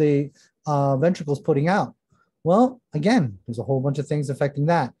the ventricles putting out? Well, again, there's a whole bunch of things affecting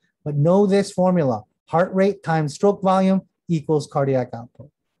that. But know this formula: heart rate times stroke volume equals cardiac output.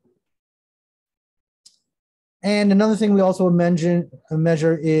 And another thing we also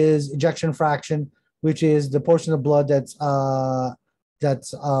measure is ejection fraction, which is the portion of blood that's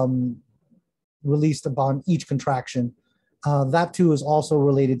released upon each contraction. That too is also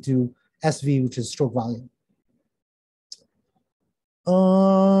related to SV, which is stroke volume.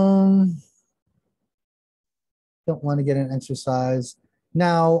 Don't want to get an exercise.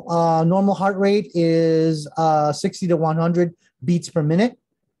 Now, normal heart rate is 60 to 100 beats per minute.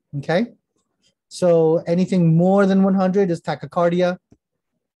 Okay. So anything more than 100 is tachycardia.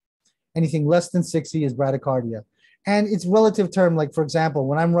 Anything less than 60 is bradycardia. And it's relative term. Like, for example,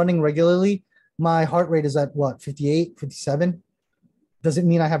 when I'm running regularly, my heart rate is at what, 58, 57? Does it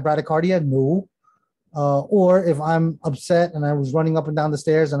mean I have bradycardia? No. Or if I'm upset and I was running up and down the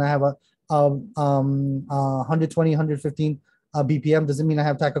stairs and I have a 120, 115 BPM, does it mean I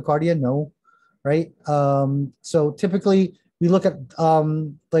have tachycardia? No, right? So typically we look at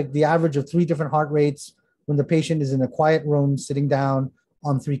like the average of 3 different heart rates when the patient is in a quiet room sitting down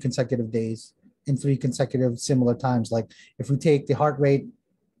on 3 consecutive days in 3 consecutive similar times. Like if we take the heart rate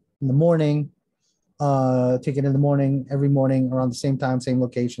in the morning, take it in the morning, every morning around the same time, same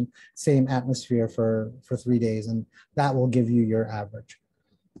location, same atmosphere for 3 days, and that will give you your average.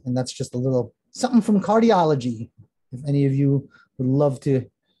 And that's just a little something from cardiology, if any of you would love to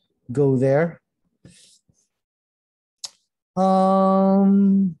go there.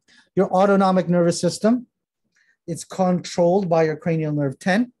 Your autonomic nervous system, it's controlled by your cranial nerve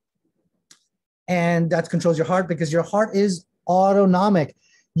 10, and that controls your heart because your heart is autonomic.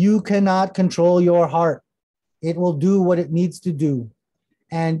 You cannot control your heart. It will do what it needs to do.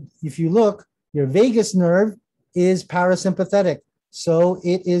 And if you look, your vagus nerve is parasympathetic. So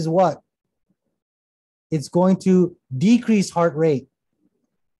it is what? It's going to decrease heart rate.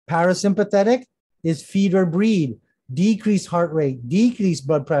 Parasympathetic is feed or breathe, decrease heart rate, decrease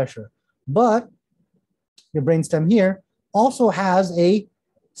blood pressure. But your brainstem here also has a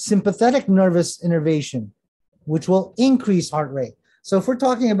sympathetic nervous innervation, which will increase heart rate. So if we're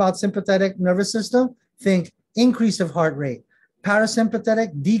talking about sympathetic nervous system, think increase of heart rate.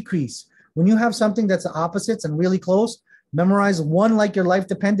 Parasympathetic, decrease. When you have something that's opposites and really close, memorize one like your life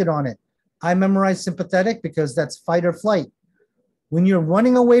depended on it. I memorize sympathetic because that's fight or flight. When you're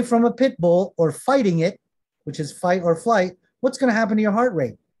running away from a pit bull or fighting it, which is fight or flight, what's going to happen to your heart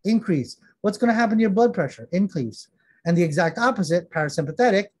rate? Increase. What's going to happen to your blood pressure? Increase. And the exact opposite,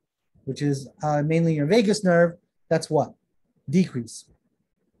 parasympathetic, which is mainly your vagus nerve, that's what? Decrease.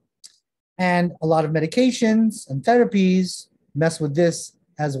 And a lot of medications and therapies mess with this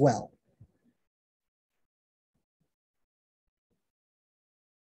as well.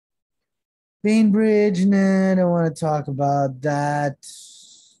 Bainbridge, nah, I don't want to talk about that.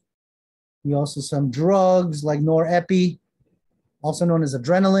 We also some drugs like norepi, also known as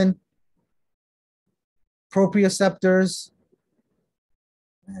adrenaline, proprioceptors.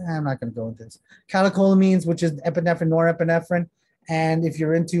 I'm not going to go into this. Catecholamines, which is epinephrine, norepinephrine. And if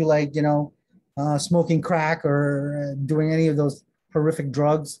you're into like, smoking crack or doing any of those horrific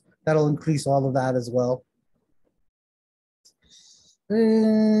drugs, that'll increase all of that as well.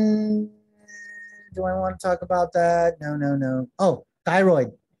 Do I want to talk about that? No. Oh,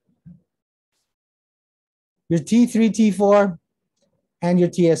 thyroid. Your T3, T4, and your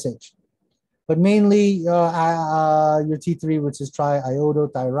TSH. But mainly your T3, which is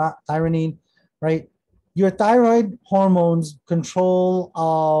triiodothyronine, right? Your thyroid hormones control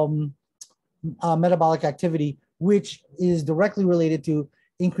metabolic activity, which is directly related to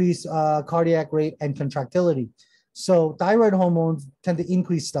increased cardiac rate and contractility. So thyroid hormones tend to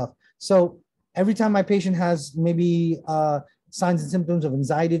increase stuff. So every time my patient has maybe signs and symptoms of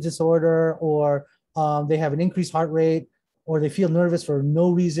anxiety disorder, or they have an increased heart rate, or they feel nervous for no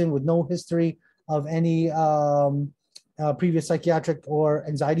reason with no history of any previous psychiatric or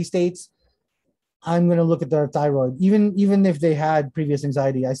anxiety states, I'm going to look at their thyroid. Even if they had previous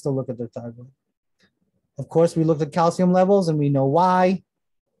anxiety, I still look at their thyroid. Of course, we looked at calcium levels and we know why.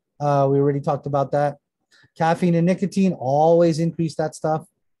 We already talked about that. Caffeine and nicotine always increase that stuff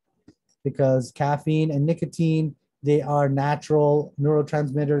because caffeine and nicotine, they are natural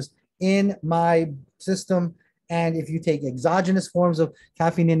neurotransmitters in my system. And if you take exogenous forms of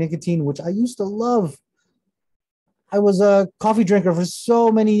caffeine and nicotine, which I used to love, I was a coffee drinker for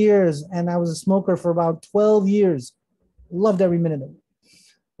so many years, and I was a smoker for about 12 years. Loved every minute of it.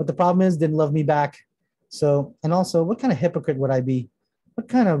 But the problem is, didn't love me back. So, and also, what kind of hypocrite would I be? What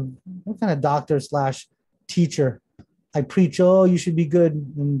kind of doctor / teacher? I preach, oh, you should be good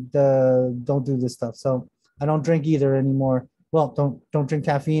and don't do this stuff. So I don't drink either anymore. Well, don't drink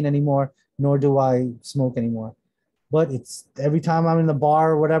caffeine anymore, nor do I smoke anymore. But it's every time I'm in the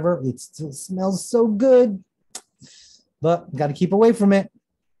bar or whatever, it still smells so good. But got to keep away from it.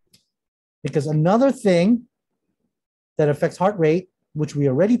 Because another thing that affects heart rate, which we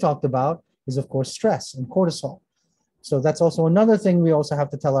already talked about, is of course stress and cortisol. So that's also another thing we also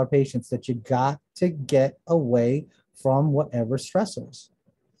have to tell our patients, that you got to get away from whatever stressors.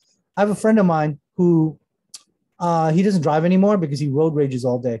 I have a friend of mine who he doesn't drive anymore because he road rages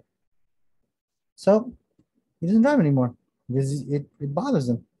all day. So he doesn't drive anymore because it bothers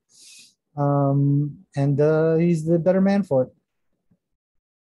him. And he's the better man for it.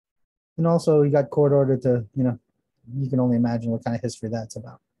 And also he got court ordered to, you can only imagine what kind of history that's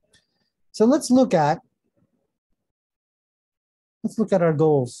about. So let's look at our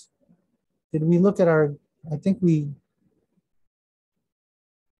goals. Did we look at our, let's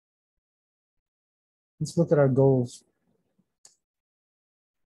look at our goals.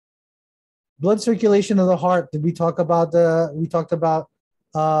 Blood circulation of the heart. Did we talk about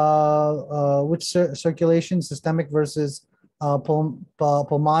which circulation, systemic versus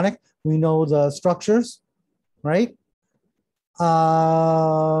pulmonic? We know the structures, right?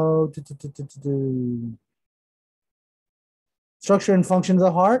 Structure and function of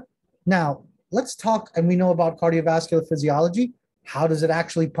the heart. Now, let's talk, and we know about cardiovascular physiology. How does it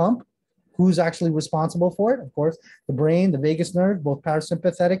actually pump? Who's actually responsible for it? Of course, the brain, the vagus nerve, both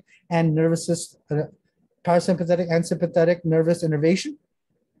parasympathetic and parasympathetic and sympathetic nervous innervation.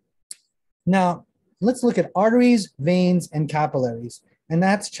 Now, let's look at arteries, veins, and capillaries. And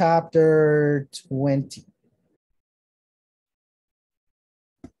that's chapter 20.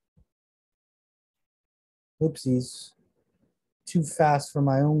 Oopsies. Too fast for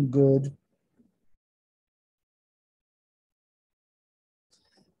my own good.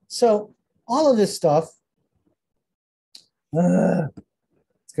 So all of this stuff,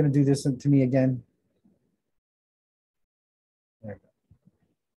 it's going to do this to me again. There we go.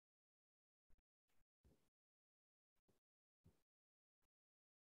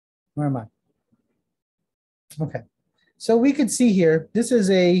 Where am I? Okay. So we could see here, this is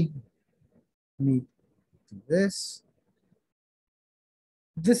let me do this.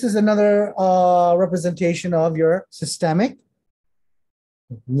 This is another representation of your systemic,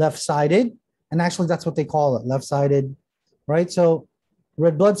 left-sided, and actually that's what they call it, left-sided, right? So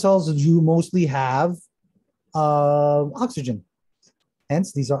red blood cells, you mostly have oxygen.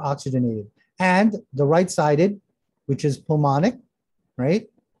 Hence, these are oxygenated. And the right-sided, which is pulmonic, right?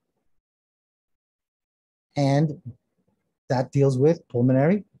 And that deals with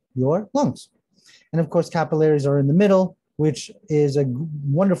pulmonary, your lungs. And of course, capillaries are in the middle, which is a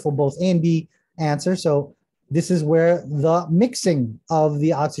wonderful both A and B answer. So this is where the mixing of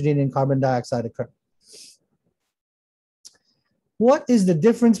the oxygen and carbon dioxide occur. What is the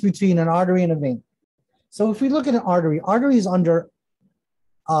difference between an artery and a vein? So if we look at an artery is under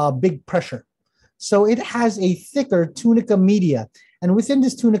big pressure. So it has a thicker tunica media. And within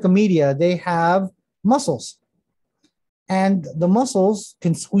this tunica media, they have muscles. And the muscles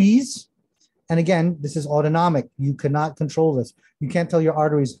can squeeze. And again, this is autonomic. You cannot control this. You can't tell your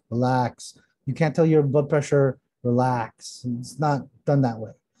arteries, relax. You can't tell your blood pressure, relax. It's not done that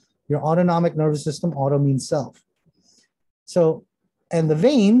way. Your autonomic nervous system, auto means self. So, and the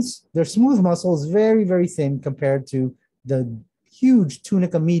veins, their smooth muscle is very, very thin compared to the huge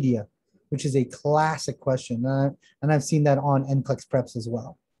tunica media, which is a classic question. And I've seen that on NCLEX preps as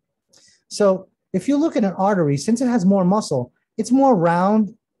well. So if you look at an artery, since it has more muscle, it's more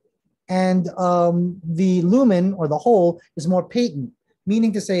round, and the lumen or the hole is more patent,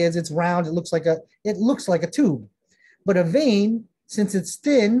 meaning to say as it's round, it looks like a tube. But a vein, since it's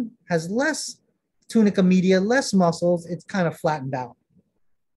thin, has less tunica media, less muscles, it's kind of flattened out.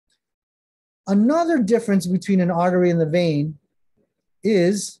 Another difference between an artery and the vein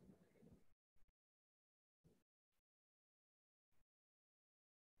is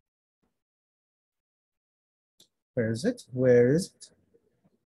where is it?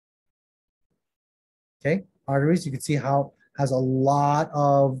 Okay, arteries, you can see how it has a lot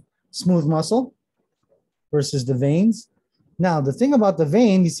of smooth muscle versus the veins. Now, the thing about the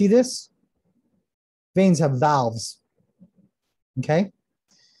vein, you see this? Veins have valves, okay?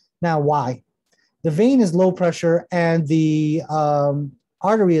 Now, why? The vein is low pressure and the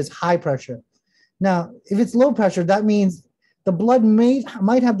artery is high pressure. Now, if it's low pressure, that means the blood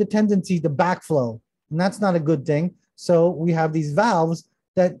might have the tendency to backflow, and that's not a good thing. So we have these valves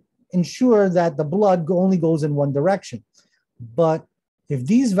that ensure that the blood only goes in one direction. But if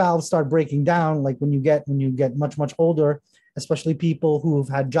these valves start breaking down, like when you get much older, especially people who have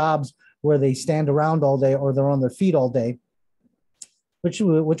had jobs where they stand around all day or they're on their feet all day,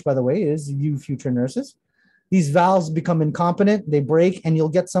 which by the way is you future nurses, these valves become incompetent, they break, and you'll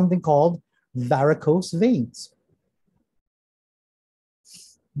get something called varicose veins.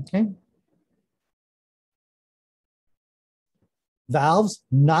 Okay. Valves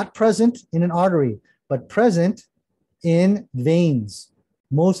not present in an artery, but present in veins,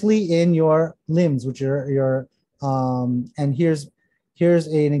 mostly in your limbs, which are your and here's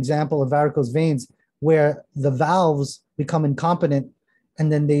an example of varicose veins where the valves become incompetent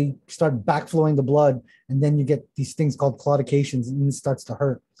and then they start backflowing the blood, and then you get these things called claudications, and it starts to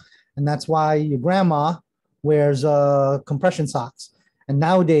hurt. And that's why your grandma wears compression socks. And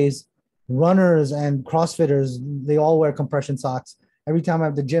nowadays, runners and CrossFitters, they all wear compression socks. Every time I'm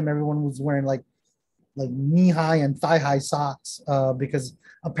at the gym, everyone was wearing like knee-high and thigh-high socks because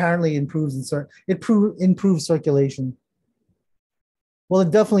apparently it improves circulation. Well,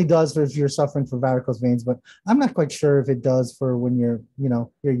 it definitely does if you're suffering from varicose veins, but I'm not quite sure if it does for when you're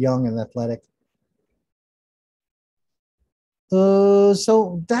young and athletic.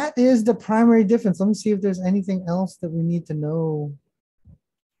 So that is the primary difference. Let me see if there's anything else that we need to know.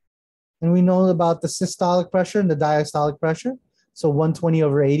 And we know about the systolic pressure and the diastolic pressure. So 120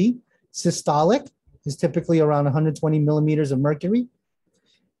 over 80. Systolic is typically around 120 millimeters of mercury.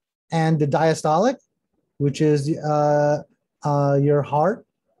 And the diastolic, which is your heart.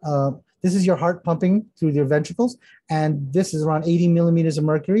 This is your heart pumping through your ventricles. And this is around 80 millimeters of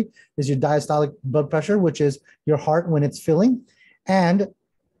mercury. This is your diastolic blood pressure, which is your heart when it's filling. And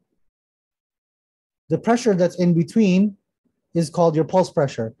the pressure that's in between is called your pulse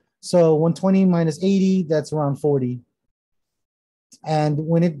pressure. So 120 minus 80, that's around 40. And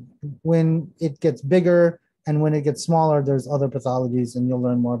when it gets bigger and when it gets smaller, there's other pathologies, and you'll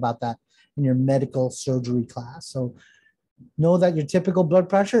learn more about that in your medical surgery class. So know that your typical blood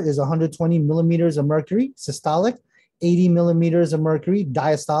pressure is 120 millimeters of mercury, systolic, 80 millimeters of mercury,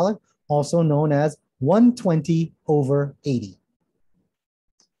 diastolic, also known as 120 over 80.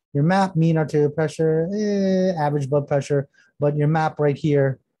 Your MAP, mean arterial pressure, average blood pressure, but your MAP right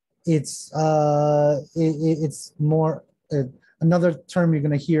here, it's more, another term you're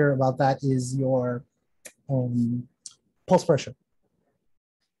going to hear about that is your pulse pressure.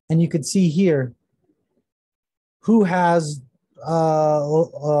 And you could see here who has the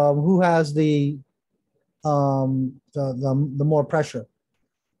more pressure.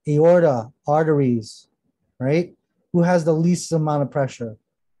 Aorta, arteries, right? Who has the least amount of pressure?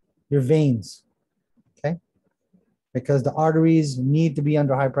 Your veins, okay? Because the arteries need to be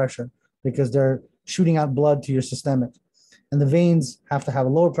under high pressure because they're shooting out blood to your systemic. And the veins have to have a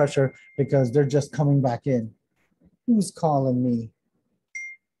lower pressure because they're just coming back in. Who's calling me?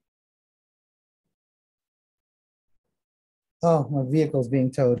 Oh, my vehicle's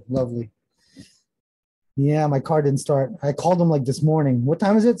being towed. Lovely. Yeah, my car didn't start. I called them like this morning. What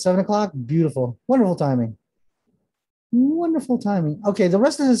time is it? 7 o'clock? Beautiful. Wonderful timing. Wonderful timing. Okay, the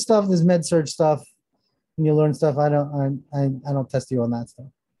rest of this stuff is med surg stuff. And you learn stuff. I don't test you on that stuff.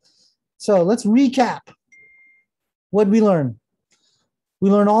 So let's recap. What did we learn?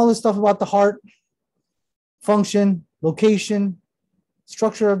 We learned all this stuff about the heart, function, location,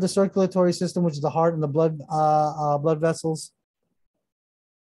 structure of the circulatory system, which is the heart and the blood vessels.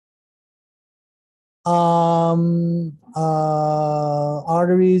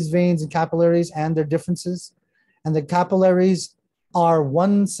 Arteries, veins, and capillaries and their differences. And the capillaries are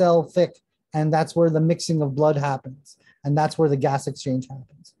 1 cell thick, and that's where the mixing of blood happens. And that's where the gas exchange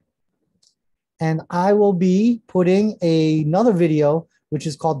happens. And I will be putting another video, which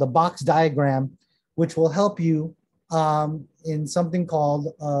is called the box diagram, which will help you in something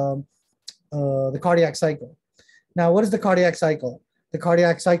called the cardiac cycle. Now, what is the cardiac cycle? The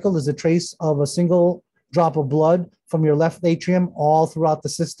cardiac cycle is a trace of a single drop of blood from your left atrium all throughout the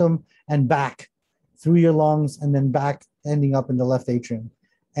system and back through your lungs and then back ending up in the left atrium.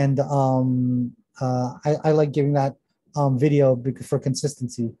 And I like giving that video for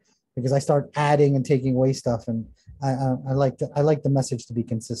consistency because I start adding and taking away stuff, and I like the message to be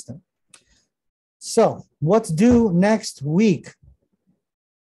consistent. So what's due next week?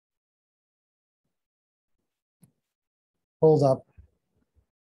 Hold up.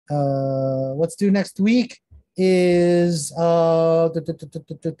 What's due next week is of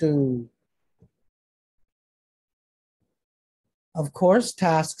course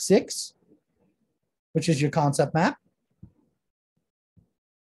task 6, which is your concept map.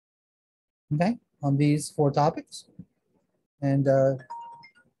 Okay, on these 4 topics. And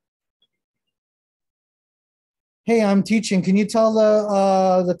hey, I'm teaching. Can you tell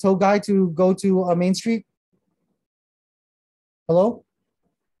the tow guy to go to Main Street? Hello?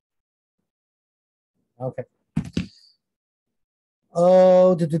 Okay.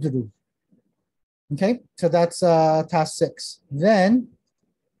 Oh, okay, so that's task 6. Then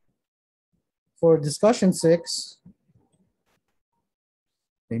for discussion 6,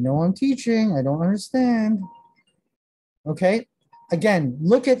 they know I'm teaching. I don't understand. Okay. Again,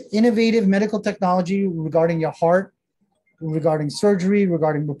 look at innovative medical technology regarding your heart, regarding surgery,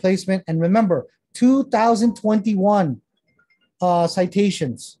 regarding replacement. And remember, 2021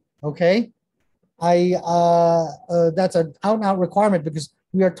 citations. Okay. That's an out-and-out requirement because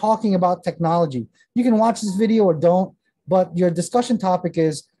we are talking about technology. You can watch this video or don't, but your discussion topic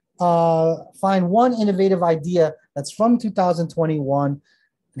is find one innovative idea that's from 2021.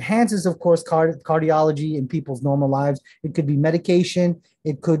 Enhances, of course, cardiology in people's normal lives. It could be medication.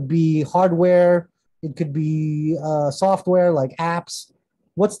 It could be hardware. It could be software like apps.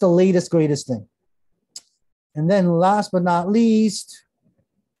 What's the latest, greatest thing? And then last but not least,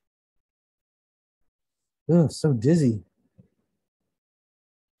 oh, so dizzy.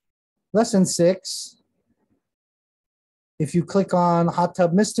 Lesson 6. If you click on Hot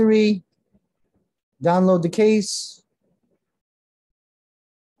Tub Mystery, download the case.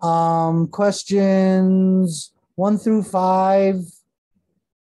 Questions 1 through 5.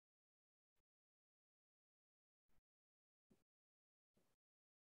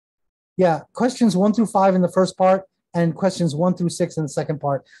 Yeah, questions 1 through 5 in the first part and questions 1 through 6 in the second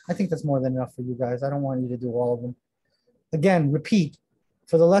part. I think that's more than enough for you guys. I don't want you to do all of them. Again, repeat.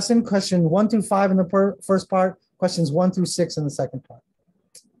 For the lesson, question 1 through 5 in the first part, questions 1 through 6 in the second part.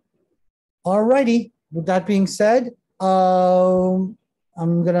 All righty. With that being said,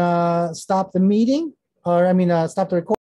 I'm going to stop the meeting, stop the recording.